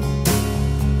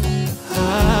 I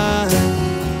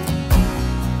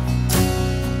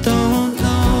don't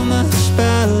know much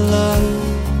about love,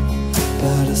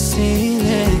 but I've seen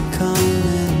it come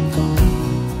and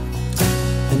gone.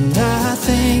 And I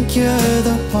think you're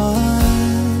the one.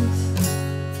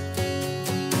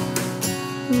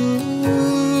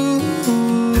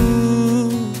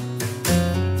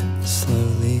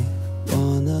 Slowly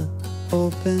wanna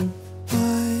open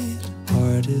wide,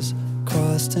 heart is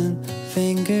crossed and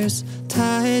fingers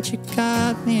tied. You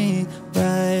got me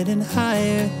riding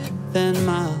higher than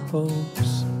my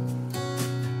hopes.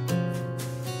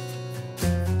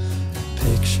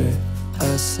 Picture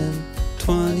us in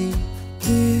 20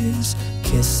 years,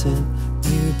 kissing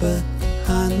you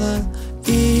behind the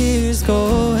ears,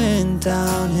 going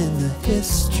down in the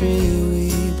history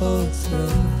we both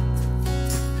wrote.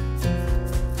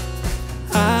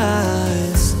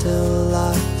 Eyes still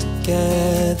locked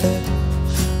together,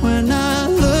 we're not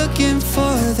looking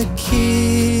for the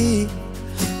key.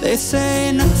 They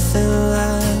say nothing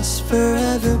lasts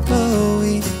forever, but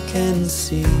we can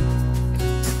see.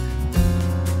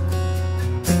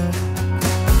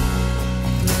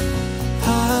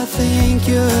 I think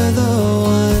you're the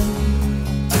one.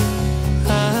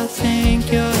 I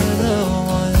think you're the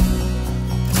one.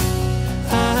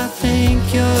 I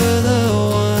think you're the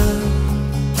one.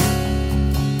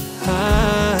 I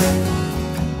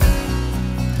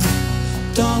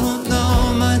don't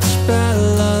know much about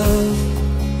love,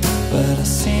 but I've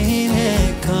seen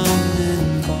it come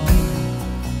and gone.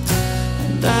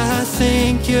 And I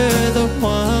think you're the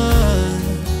one.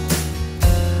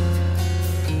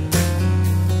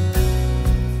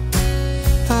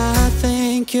 I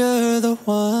think you're the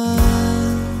one.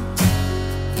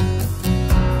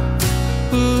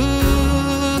 Ooh,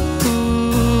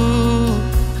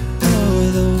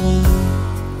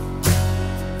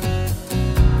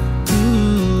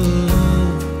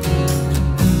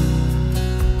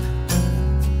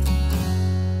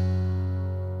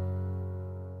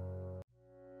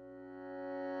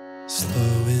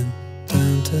 Slowing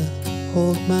down to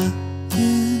hold my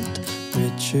hand,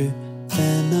 richer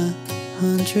than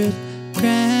 100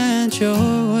 grand. You're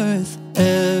worth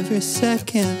every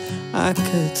second I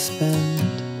could spend.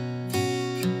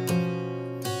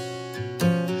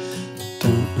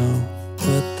 Don't know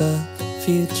what the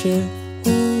future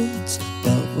holds,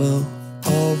 but we'll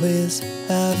always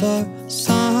have our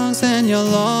songs, and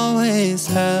you'll always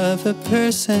have a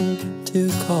person to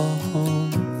call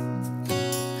home.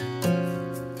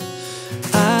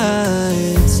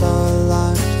 Eyes are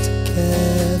locked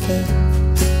together,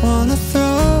 wanna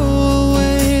throw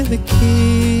away the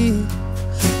key.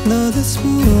 No, this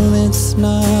moment's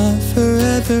not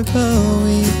forever, but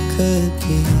we could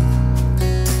be.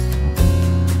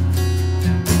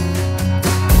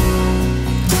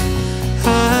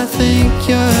 I think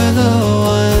you're the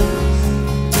one.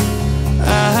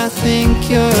 I think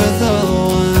you're the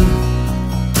one.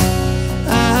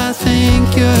 I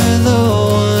think you're the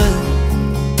one.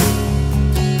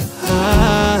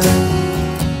 I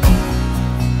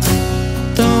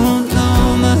don't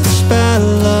know much about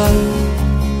love,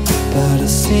 but I've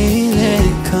seen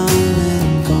it come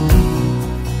and gone.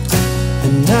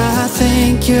 And I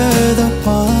think you're the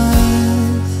one.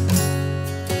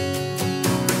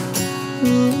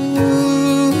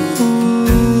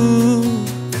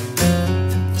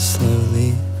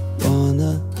 Slowly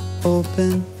wanna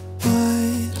open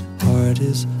wide, heart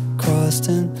is crossed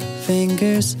and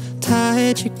fingers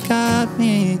tied. You got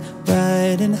me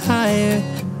riding higher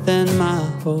than my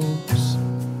hopes.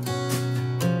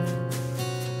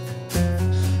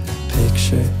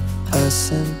 Picture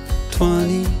us in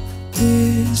 20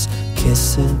 years,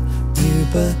 kissing you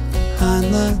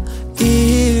behind the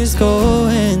ears,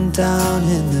 going down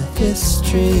in the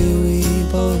history we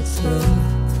both wrote.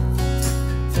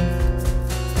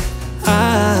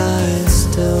 Eyes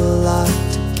still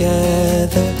locked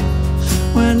together,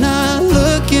 we're not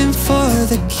looking for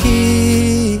the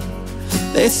key.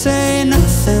 They say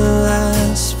nothing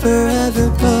lasts forever,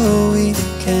 but we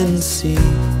can see.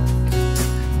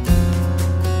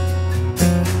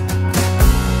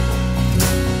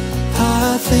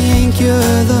 I think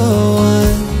you're the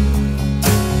one.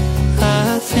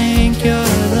 I think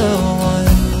you're the one.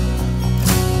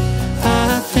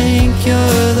 I think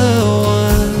you're the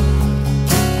one.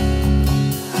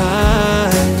 I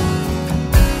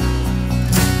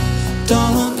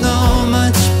don't know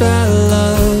much about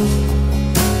love,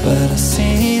 but I've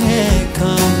seen it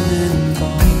come and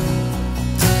gone.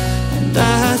 And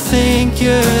I think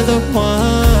you're the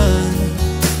one.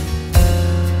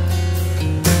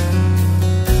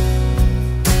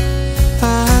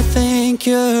 I think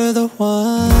you're the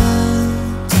one.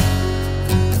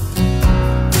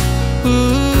 Ooh,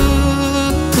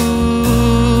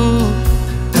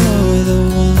 you're the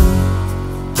one.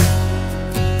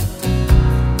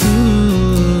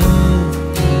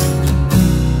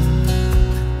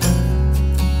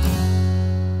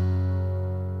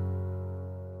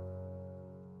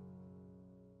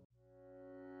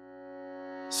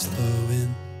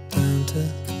 Slowing down to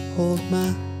hold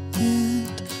my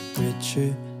hand,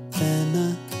 richer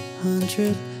than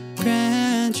 100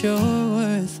 grand. You're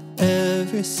worth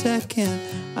every second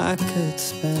I could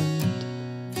spend.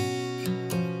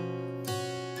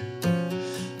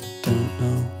 Don't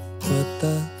know what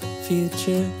the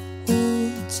future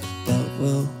holds, but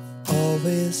we'll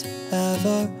always have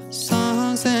our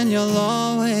songs, and you'll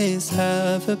always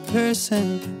have a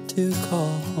person to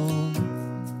call home.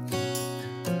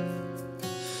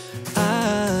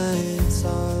 Eyes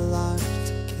are locked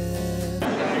together.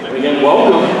 And again,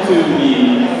 welcome to the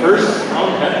first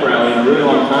pep rally in a really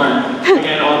long time.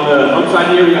 Again, on the home side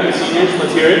here, we got the seniors.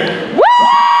 Let's hear it.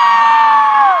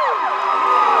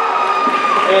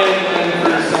 And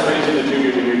for some reason, the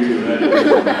juniors are here too.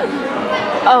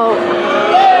 Oh.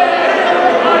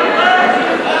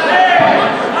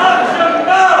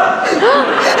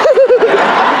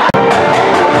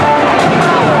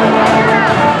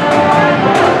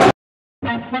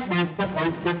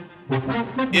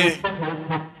 Yeah,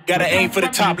 gotta aim for the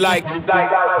top like,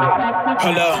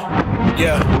 hold up.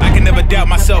 Yeah, I can never doubt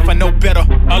myself, I know better.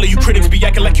 All of you critics be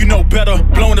acting like you know better.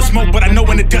 Blowing the smoke, but I know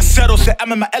when the dust settles that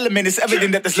I'm in my element. It's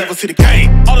evident that there's levels to the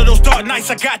game. All of those dark nights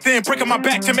I got then, breaking my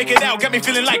back to make it out, got me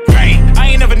feeling like rain. I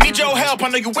ain't never need your help, I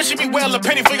know you wishing me well. A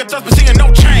penny for your thoughts, but seeing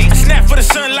no change. I snap for the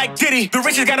sun like Diddy. The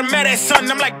riches got a mad ass son,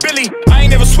 I'm like Billy. I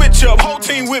ain't never switch up, whole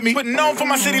team with me. Putting on for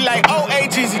my city like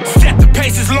OAGZ. Set the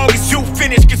pace as long as you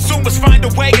finish. Consumers find a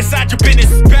way inside your business.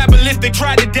 Babble if they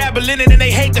try to dabble in it, and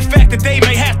they hate the fact that they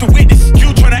may have to witness.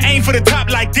 You try to aim for the top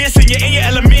like this, and you're in your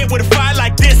element with a fire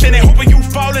like this, and they hoping you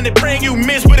fall and they praying you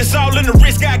miss, but it's all in the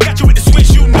risk. I got you with the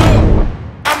switch, you know.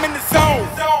 I'm in the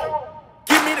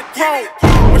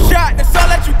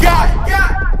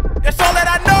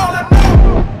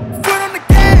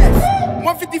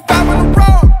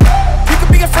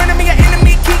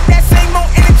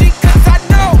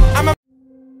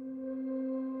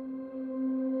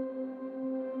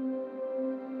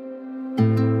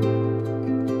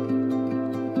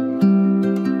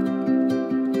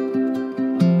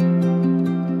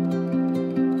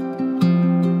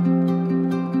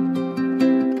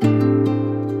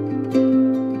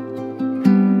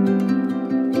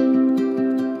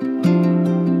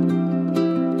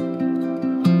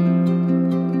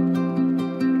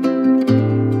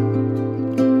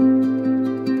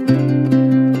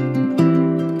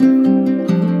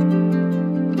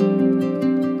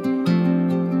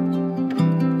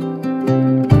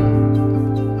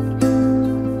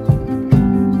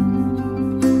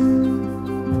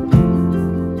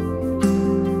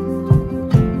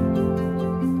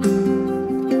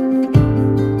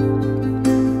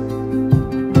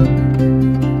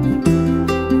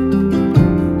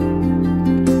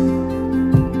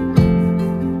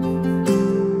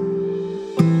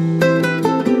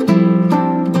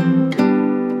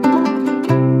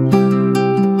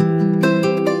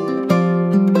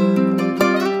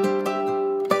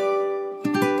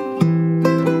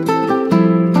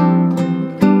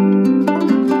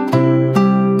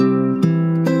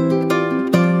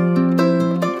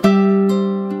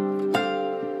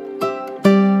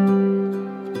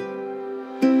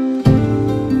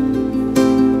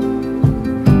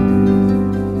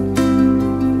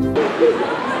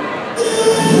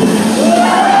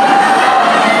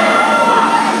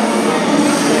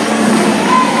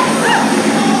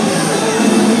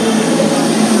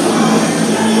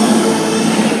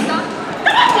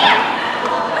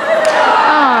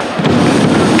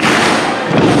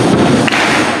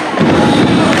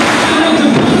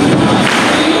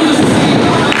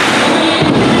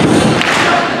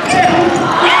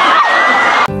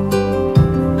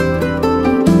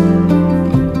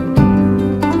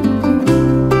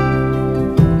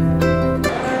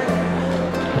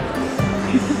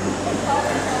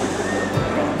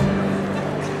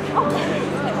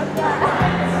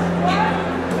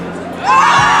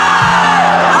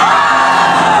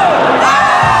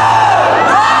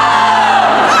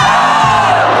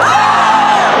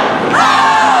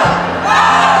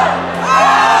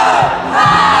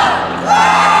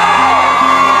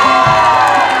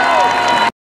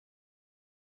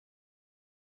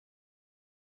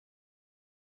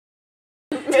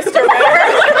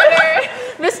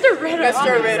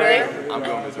Ritter. I'm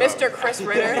going Mr. Chris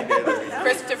Ritter.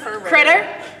 Christopher Ritter. Critter?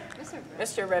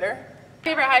 Mr. Ritter.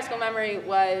 Favorite high school memory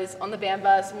was on the band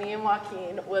bus. Me and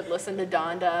Joaquin would listen to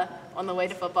Donda on the way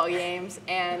to football games,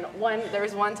 and there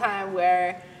was one time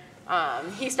where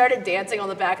he started dancing on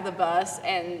the back of the bus,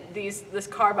 and this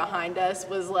car behind us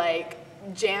was like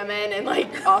jamming and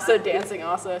like also dancing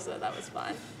also, so that was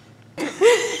fun.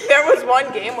 There was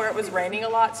one game where it was raining a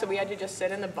lot, so we had to just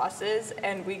sit in the buses,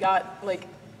 and we got like,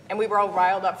 and we were all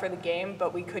riled up for the game,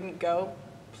 but we couldn't go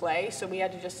play, so we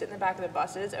had to just sit in the back of the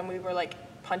buses, and we were like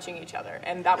punching each other,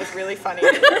 and that was really funny.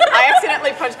 I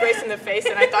accidentally punched Grace in the face,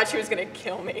 and I thought she was gonna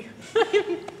kill me.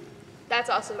 That's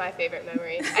also my favorite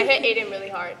memory. I hit Aiden really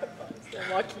hard.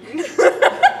 Joaquin.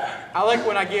 I like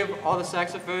when I give all the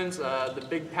saxophones the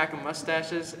big pack of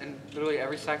mustaches, and literally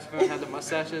every saxophone had the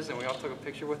mustaches, and we all took a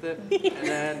picture with it. And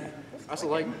then I also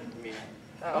like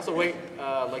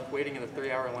waiting in the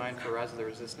 3-hour line for Rise of the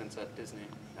Resistance at Disney.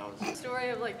 That was The story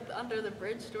of like the under the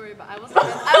bridge story, but I wasn't. I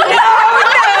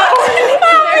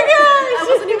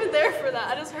wasn't even there for that.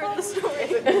 I just heard the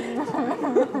story.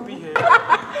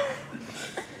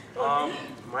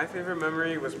 My favorite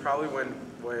memory was probably when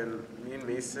me and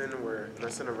Mason were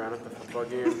messing around at the football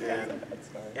game, and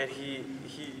I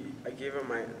gave him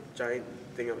my giant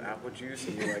thing of apple juice,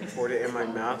 and he like poured it in my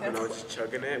mouth, and I was just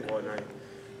chugging it. Well,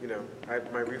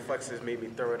 and my reflexes made me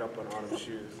throw it up on Autumn's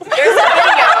shoes.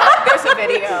 There's a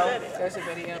video.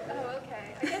 Oh,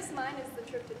 okay. I guess mine is the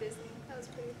trip to Disney. That was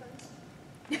pretty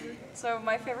fun. So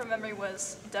my favorite memory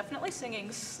was definitely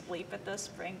singing Sleep at the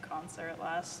spring concert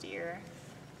last year.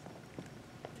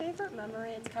 Favorite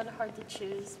memory, it's kind of hard to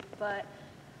choose, but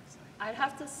I'd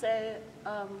have to say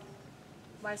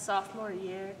my sophomore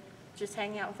year, just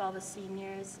hanging out with all the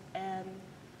seniors and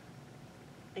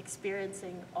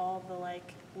experiencing all the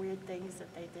like weird things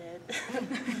that they did.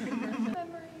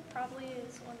 Memory probably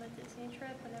is on the Disney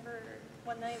trip. Whenever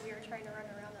one night we were trying to run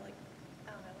around at like,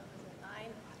 I don't know, what was it,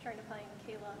 9, trying to find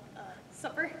Kayla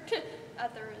supper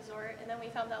at the resort, and then we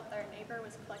found out that our neighbor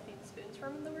was collecting spoons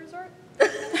from the resort.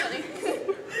 That's funny.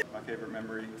 My favorite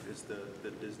memory is the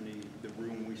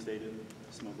room we stayed in.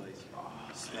 Smelled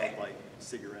like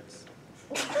cigarettes.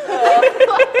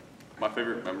 My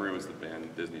favorite memory was the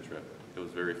band Disney trip. It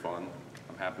was very fun.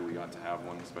 I'm happy we got to have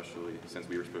one, especially since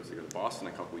we were supposed to go to Boston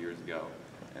a couple years ago.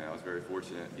 And I was very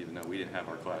fortunate, even though we didn't have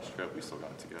our class trip, we still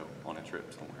got to go on a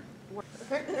trip somewhere.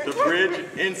 The bridge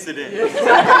incident.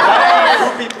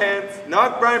 Ryan Poopy Pants,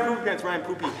 not Brian Poopy Pants, Ryan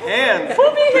Poopy Hands.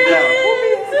 Poopy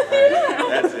Hands.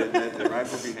 That's it, Ryan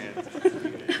Poopy Hands.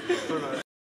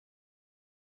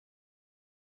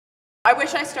 I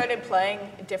wish I started playing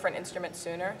different instruments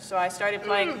sooner. So I started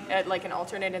playing at like an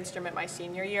alternate instrument my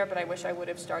senior year, but I wish I would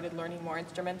have started learning more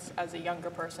instruments as a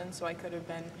younger person, so I could have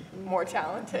been more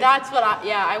talented. That's what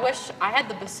I wish I had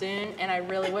the bassoon, and I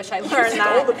really wish I learned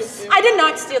that. I did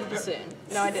not steal the bassoon.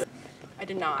 No, I didn't. I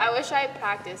did not. I wish I had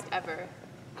practiced ever.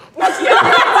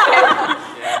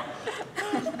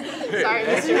 Sorry,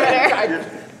 Mr. Ritter.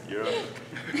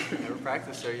 Never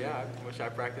practiced, so yeah, I wish I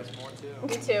practiced more too.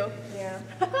 Me too. Yeah.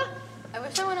 I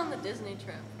wish I went on the Disney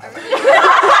trip.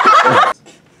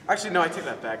 Actually, no, I take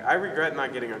that back. I regret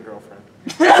not getting a girlfriend.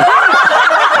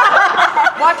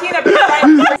 Joaquin, I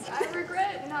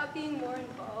regret not being more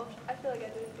involved. I feel like I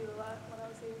didn't do a lot when I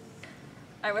was here.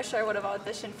 I wish I would have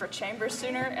auditioned for Chambers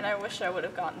sooner, and I wish I would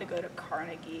have gotten to go to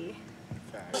Carnegie.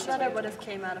 I wish that I would have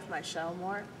came out of my shell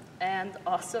more and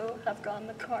also have gone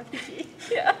to Carnegie.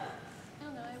 Yeah. I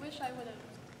don't know, I wish I would have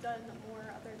done more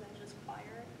other than just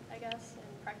choir, I guess,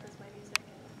 and practice my music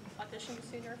and auditioned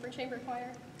sooner for chamber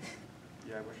choir.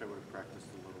 Yeah, I wish I would have practiced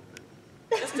a little bit.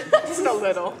 Just a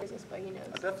little.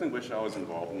 I definitely wish I was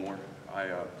involved more. I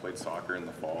played soccer in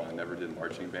the fall. I never did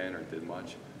marching band or did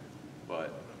much,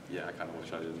 but yeah, I kind of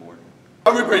wish I did more. I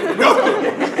regret nothing.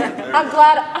 I'm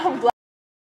glad.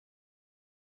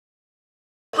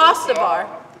 Pasta bar.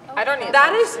 I don't need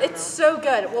that. It's so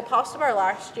good. Well, Pasta Bar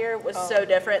last year was so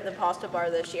different than Pasta Bar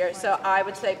this year, so I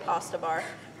would say Pasta Bar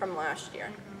from last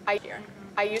year.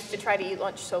 I used to try to eat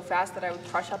lunch so fast that I would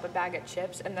crush up a bag of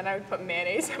chips, and then I would put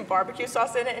mayonnaise and barbecue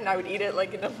sauce in it, and I would eat it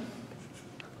like in a...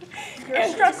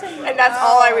 and that's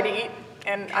all I would eat,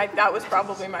 and that was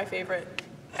probably my favorite.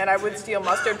 And I would steal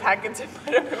mustard packets and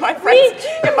put them in my friends'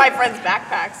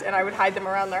 backpacks, and I would hide them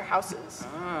around their houses.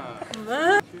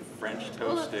 French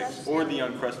toast sticks or the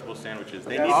Uncrustable sandwiches.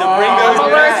 They need to bring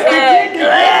those back.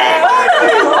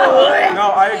 No,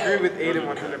 I agree with Aiden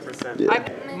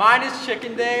 100%. Mine is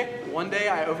chicken day. One day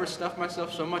I overstuffed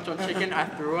myself so much on chicken I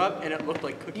threw up and it looked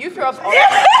like cookies. You threw up all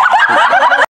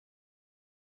the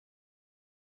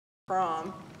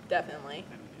prom, definitely.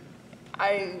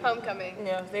 Homecoming.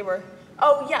 Yeah, they were.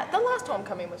 Oh yeah, the last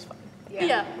homecoming was fun.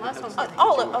 Yeah, last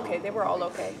homecoming. Okay, they were all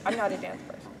okay. I'm not a dance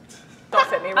person. Don't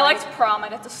fit me right. I liked prom.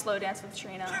 I'd have to slow dance with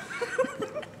Trina.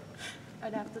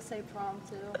 I'd have to say prom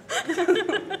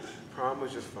too. Prom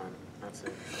was just fun. That's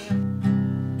it.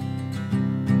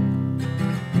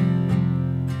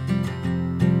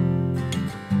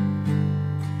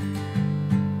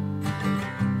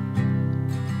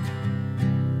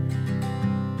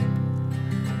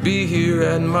 Be here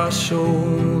at my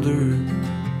shoulder,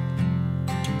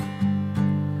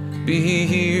 be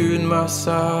here at my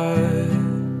side,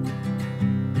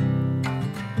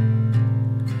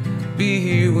 be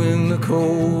here when the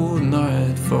cold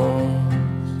night falls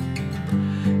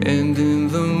and in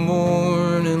the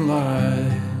morning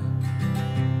light,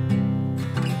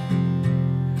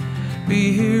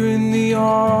 be here in the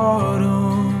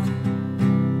autumn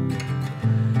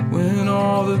when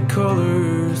all the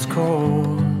colors call.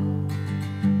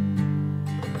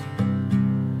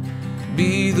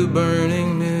 Be the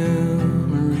burning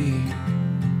memory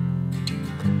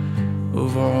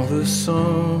of all the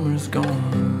summers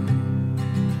gone.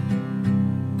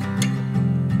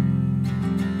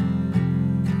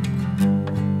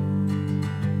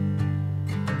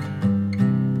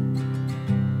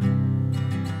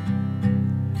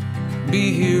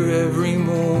 Be here every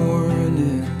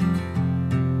morning,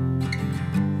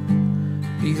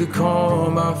 be the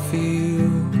calm I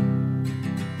feel,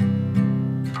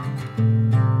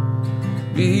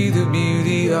 be the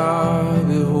beauty I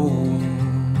behold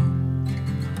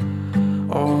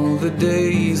all the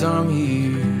days I'm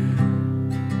here.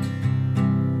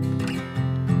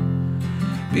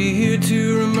 Be here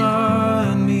to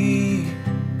remind me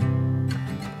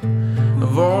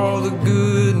of all the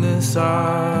goodness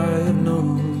I have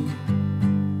known.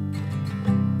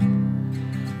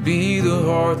 Be the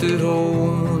heart that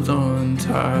holds on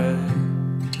tight,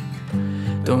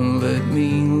 don't let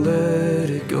me let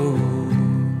it go.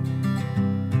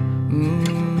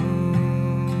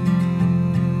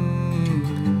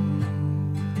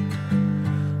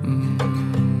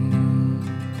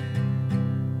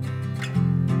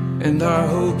 And I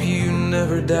hope you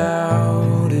never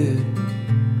doubted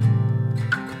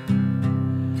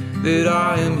that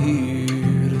I am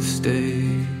here to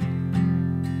stay,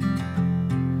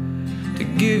 to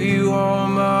give you all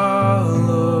my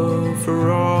love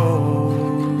for all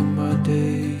my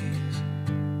days.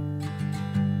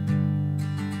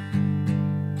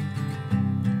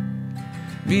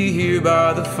 Be here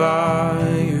by the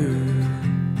fire,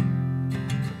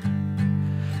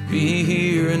 be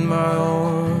here in my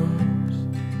arms,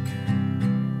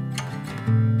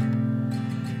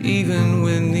 even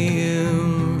when the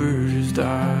embers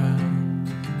die,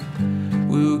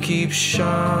 we'll keep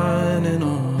shining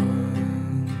on.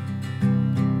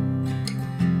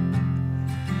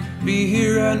 Be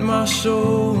here at my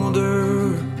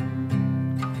shoulder,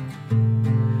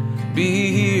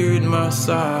 be here at my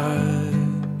side,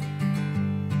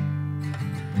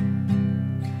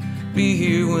 be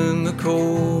here when the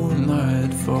cold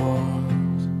night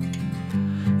falls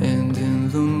and in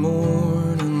the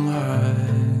morning light,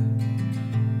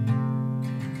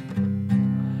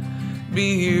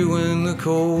 be here when the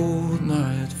cold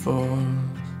night falls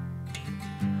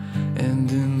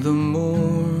and in the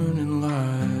morning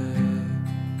light.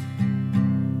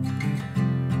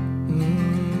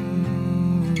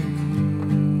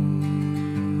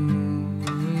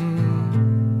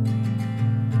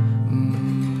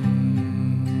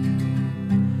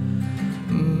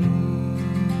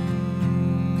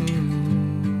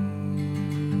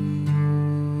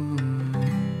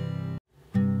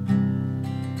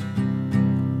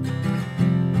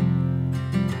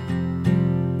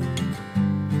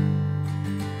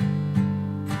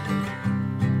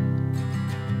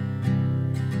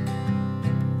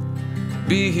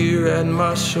 Be here at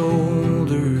my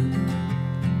shoulder,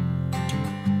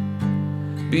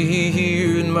 be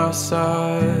here at my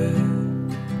side.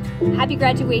 Happy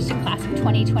graduation, class of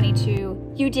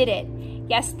 2022. You did it.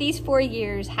 Yes, these 4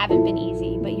 years haven't been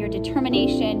easy, but your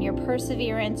determination, your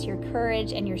perseverance, your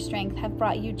courage, and your strength have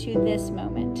brought you to this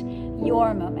moment,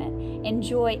 your moment.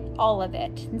 Enjoy all of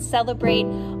it and celebrate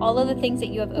all of the things that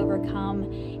you have overcome.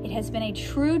 It has been a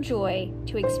true joy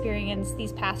to experience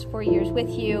these past 4 years with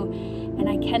you, and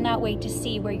I cannot wait to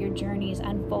see where your journeys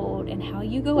unfold and how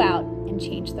you go out and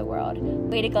change the world.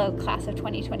 Way to go, class of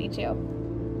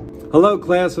 2022. Hello,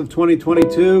 class of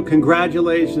 2022.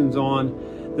 Congratulations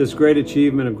on this great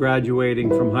achievement of graduating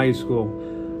from high school.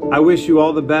 I wish you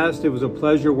all the best. It was a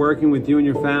pleasure working with you and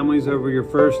your families over your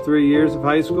first 3 years of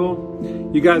high school.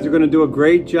 You guys are going to do a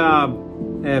great job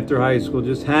after high school.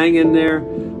 Just hang in there,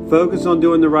 focus on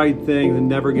doing the right thing, and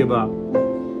never give up.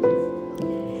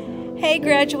 Hey,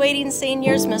 graduating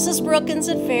seniors, Mrs. Brookins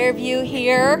at Fairview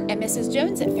here. And Mrs.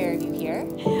 Jones at Fairview here.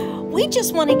 We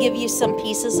just want to give you some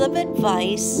pieces of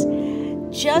advice.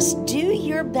 Just do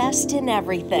your best in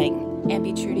everything. And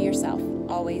be true to yourself.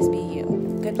 Always be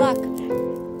you. Good luck.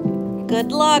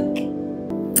 Good luck.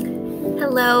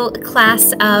 Hello,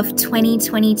 class of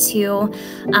 2022.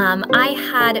 I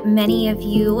had many of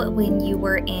you when you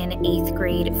were in 8th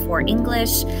grade for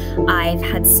English. I've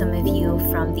had some of you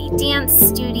from the dance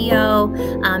studio,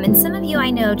 and some of you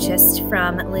I know just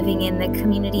from living in the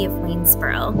community of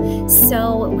Waynesboro.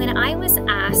 So when I was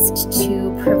asked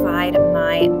to provide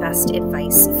my best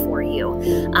advice for you,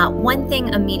 one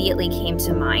thing immediately came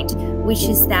to mind, which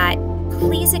is that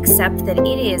please accept that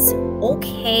it is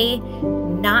okay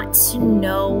not to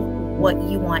know what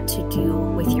you want to do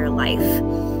with your life.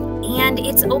 And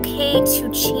it's okay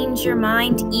to change your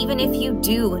mind even if you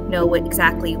do know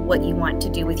exactly what you want to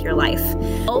do with your life.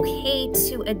 Okay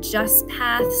to adjust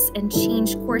paths and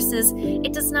change courses.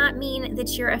 It does not mean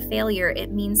that you're a failure. It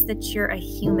means that you're a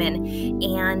human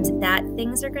and that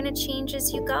things are going to change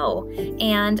as you go.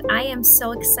 And I am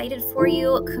so excited for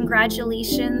you.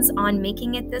 Congratulations on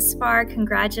making it this far.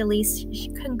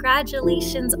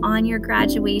 Congratulations on your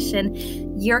graduation.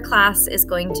 Your class is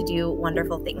going to do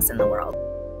wonderful things in the world.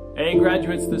 Hey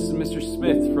graduates, this is Mr.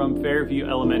 Smith from Fairview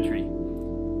Elementary.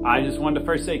 I just wanted to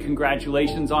first say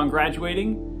congratulations on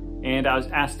graduating, and I was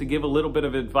asked to give a little bit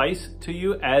of advice to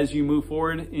you as you move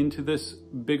forward into this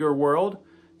bigger world.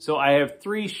 So I have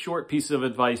 3 short pieces of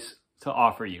advice to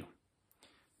offer you.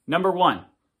 Number 1,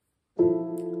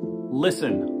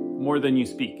 listen more than you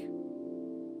speak.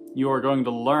 You are going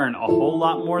to learn a whole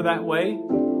lot more that way,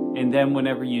 and then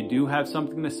whenever you do have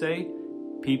something to say,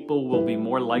 people will be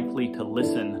more likely to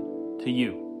listen to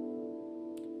you.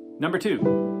 Number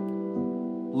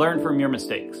 2, learn from your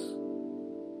mistakes.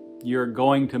 You're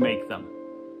going to make them.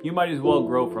 You might as well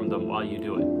grow from them while you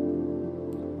do it.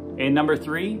 And number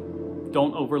 3,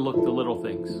 don't overlook the little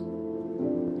things.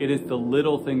 It is the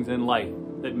little things in life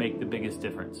that make the biggest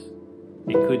difference.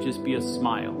 It could just be a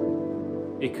smile.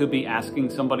 It could be asking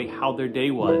somebody how their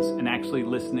day was and actually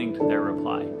listening to their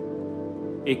reply.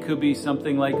 It could be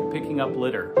something like picking up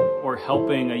litter or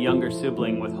helping a younger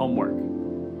sibling with homework.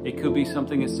 It could be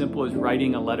something as simple as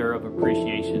writing a letter of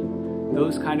appreciation.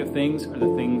 Those kind of things are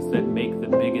the things that make the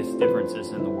biggest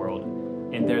differences in the world,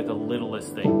 and they're the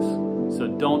littlest things. So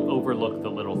don't overlook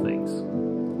the little things.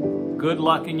 Good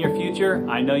luck in your future.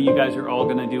 I know you guys are all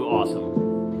gonna do awesome.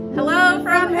 Hello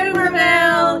from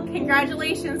Hooverville!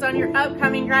 Congratulations on your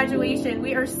upcoming graduation.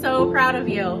 We are so proud of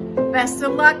you. Best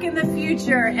of luck in the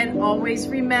future, and always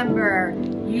remember,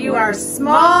 you are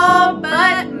small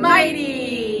but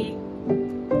mighty.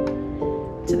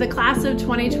 To the class of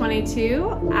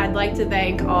 2022, I'd like to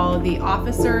thank all of the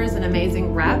officers and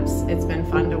amazing reps. It's been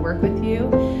fun to work with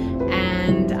you.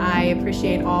 And I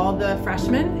appreciate all the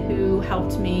freshmen who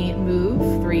helped me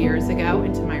move 3 years ago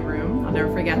into my room. I'll never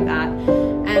forget that.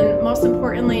 And most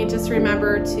importantly, just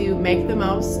remember to make the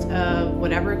most of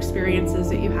whatever experiences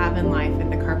that you have in life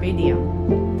and the carpe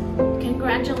diem.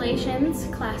 Congratulations,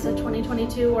 class of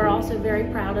 2022. We're also very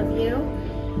proud of you.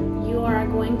 You are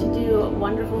going to do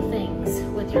wonderful things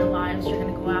with your lives. You're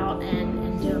going to go out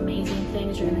and do amazing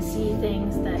things. You're going to see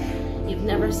things that you've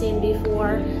never seen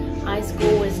before. High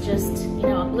school was just,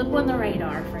 a blip on the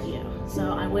radar for you.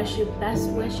 So I wish you best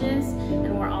wishes,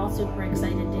 and we're all super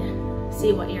excited to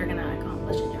see what you're going to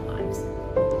accomplish in your lives.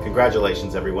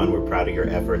 Congratulations, everyone. We're proud of your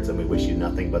efforts, and we wish you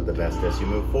nothing but the best as you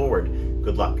move forward.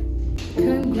 Good luck.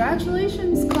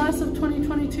 Congratulations, class of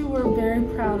 2022. We're very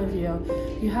proud of you.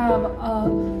 You have a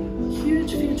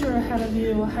huge future ahead of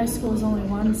you. High school is only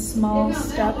one small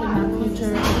step in that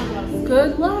future.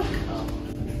 Good luck.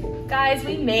 Guys,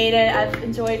 we made it. I've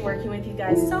enjoyed working with you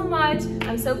guys so much.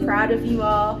 I'm so proud of you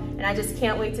all, and I just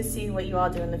can't wait to see what you all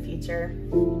do in the future.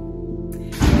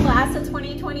 Class of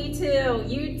 2022,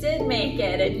 you did make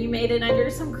it, and you made it under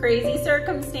some crazy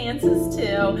circumstances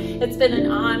too. It's been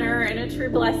an honor and a true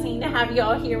blessing to have you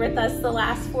all here with us the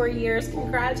last 4 years.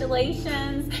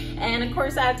 Congratulations. And of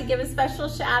course, I have to give a special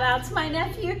shout out to my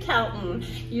nephew, Kelton.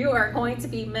 You are going to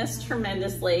be missed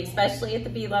tremendously, especially at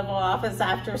the B-level office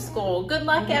after school. Good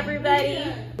luck, everybody.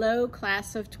 Hello,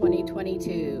 class of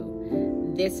 2022.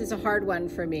 This is a hard one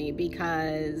for me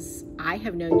because I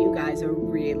have known you guys a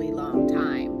really long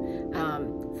time.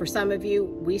 For some of you,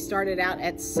 we started out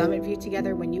at Summit View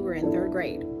together when you were in 3rd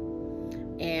grade.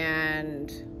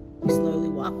 And we slowly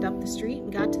walked up the street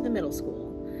and got to the middle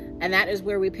school. And that is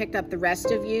where we picked up the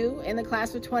rest of you in the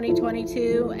class of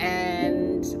 2022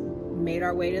 and made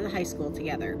our way to the high school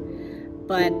together.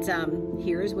 But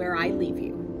here's where I leave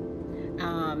you.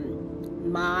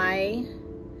 My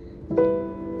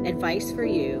advice for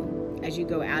you as you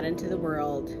go out into the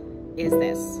world is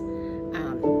this.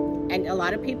 And a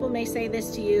lot of people may say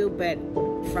this to you, but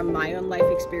from my own life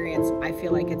experience, I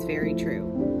feel like it's very true.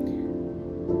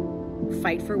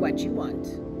 Fight for what you want.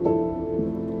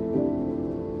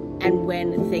 And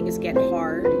when things get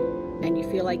hard and you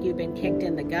feel like you've been kicked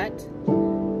in the gut,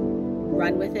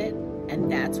 run with it, and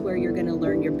that's where you're going to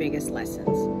learn your biggest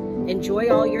lessons. Enjoy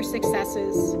all your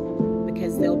successes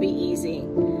because they'll be easy.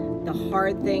 The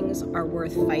hard things are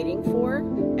worth fighting for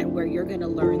and where you're going to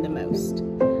learn the most.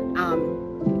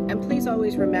 And please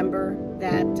always remember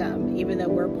that even though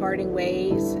we're parting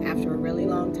ways after a really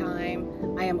long time,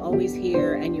 I am always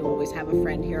here and you always have a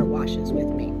friend here at WASHS with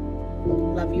me.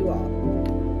 Love you all.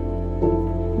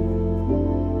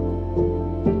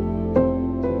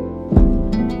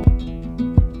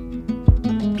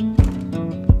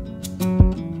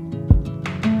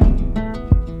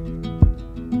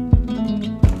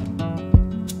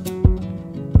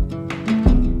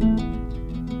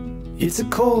 It's the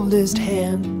coldest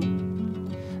hand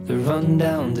that run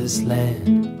down this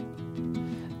land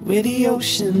where the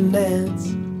ocean ends.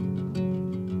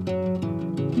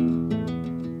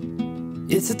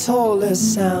 It's the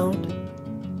tallest sound,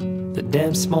 the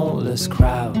damn smallest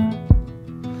crowd,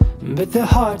 but their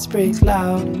hearts break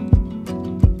loud.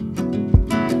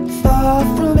 Far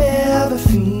from ever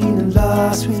feeling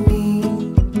lost with me,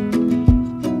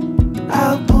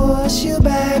 I'll push you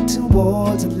back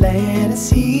towards the land and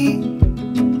sea.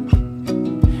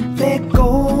 They're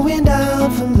going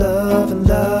down for love, and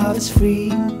love is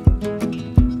free.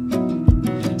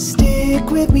 Stick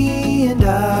with me and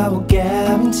I will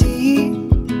guarantee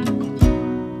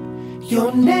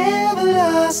you're never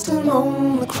lost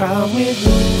among the crowd with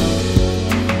me.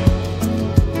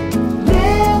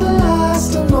 Never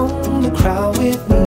lost among the crowd with me.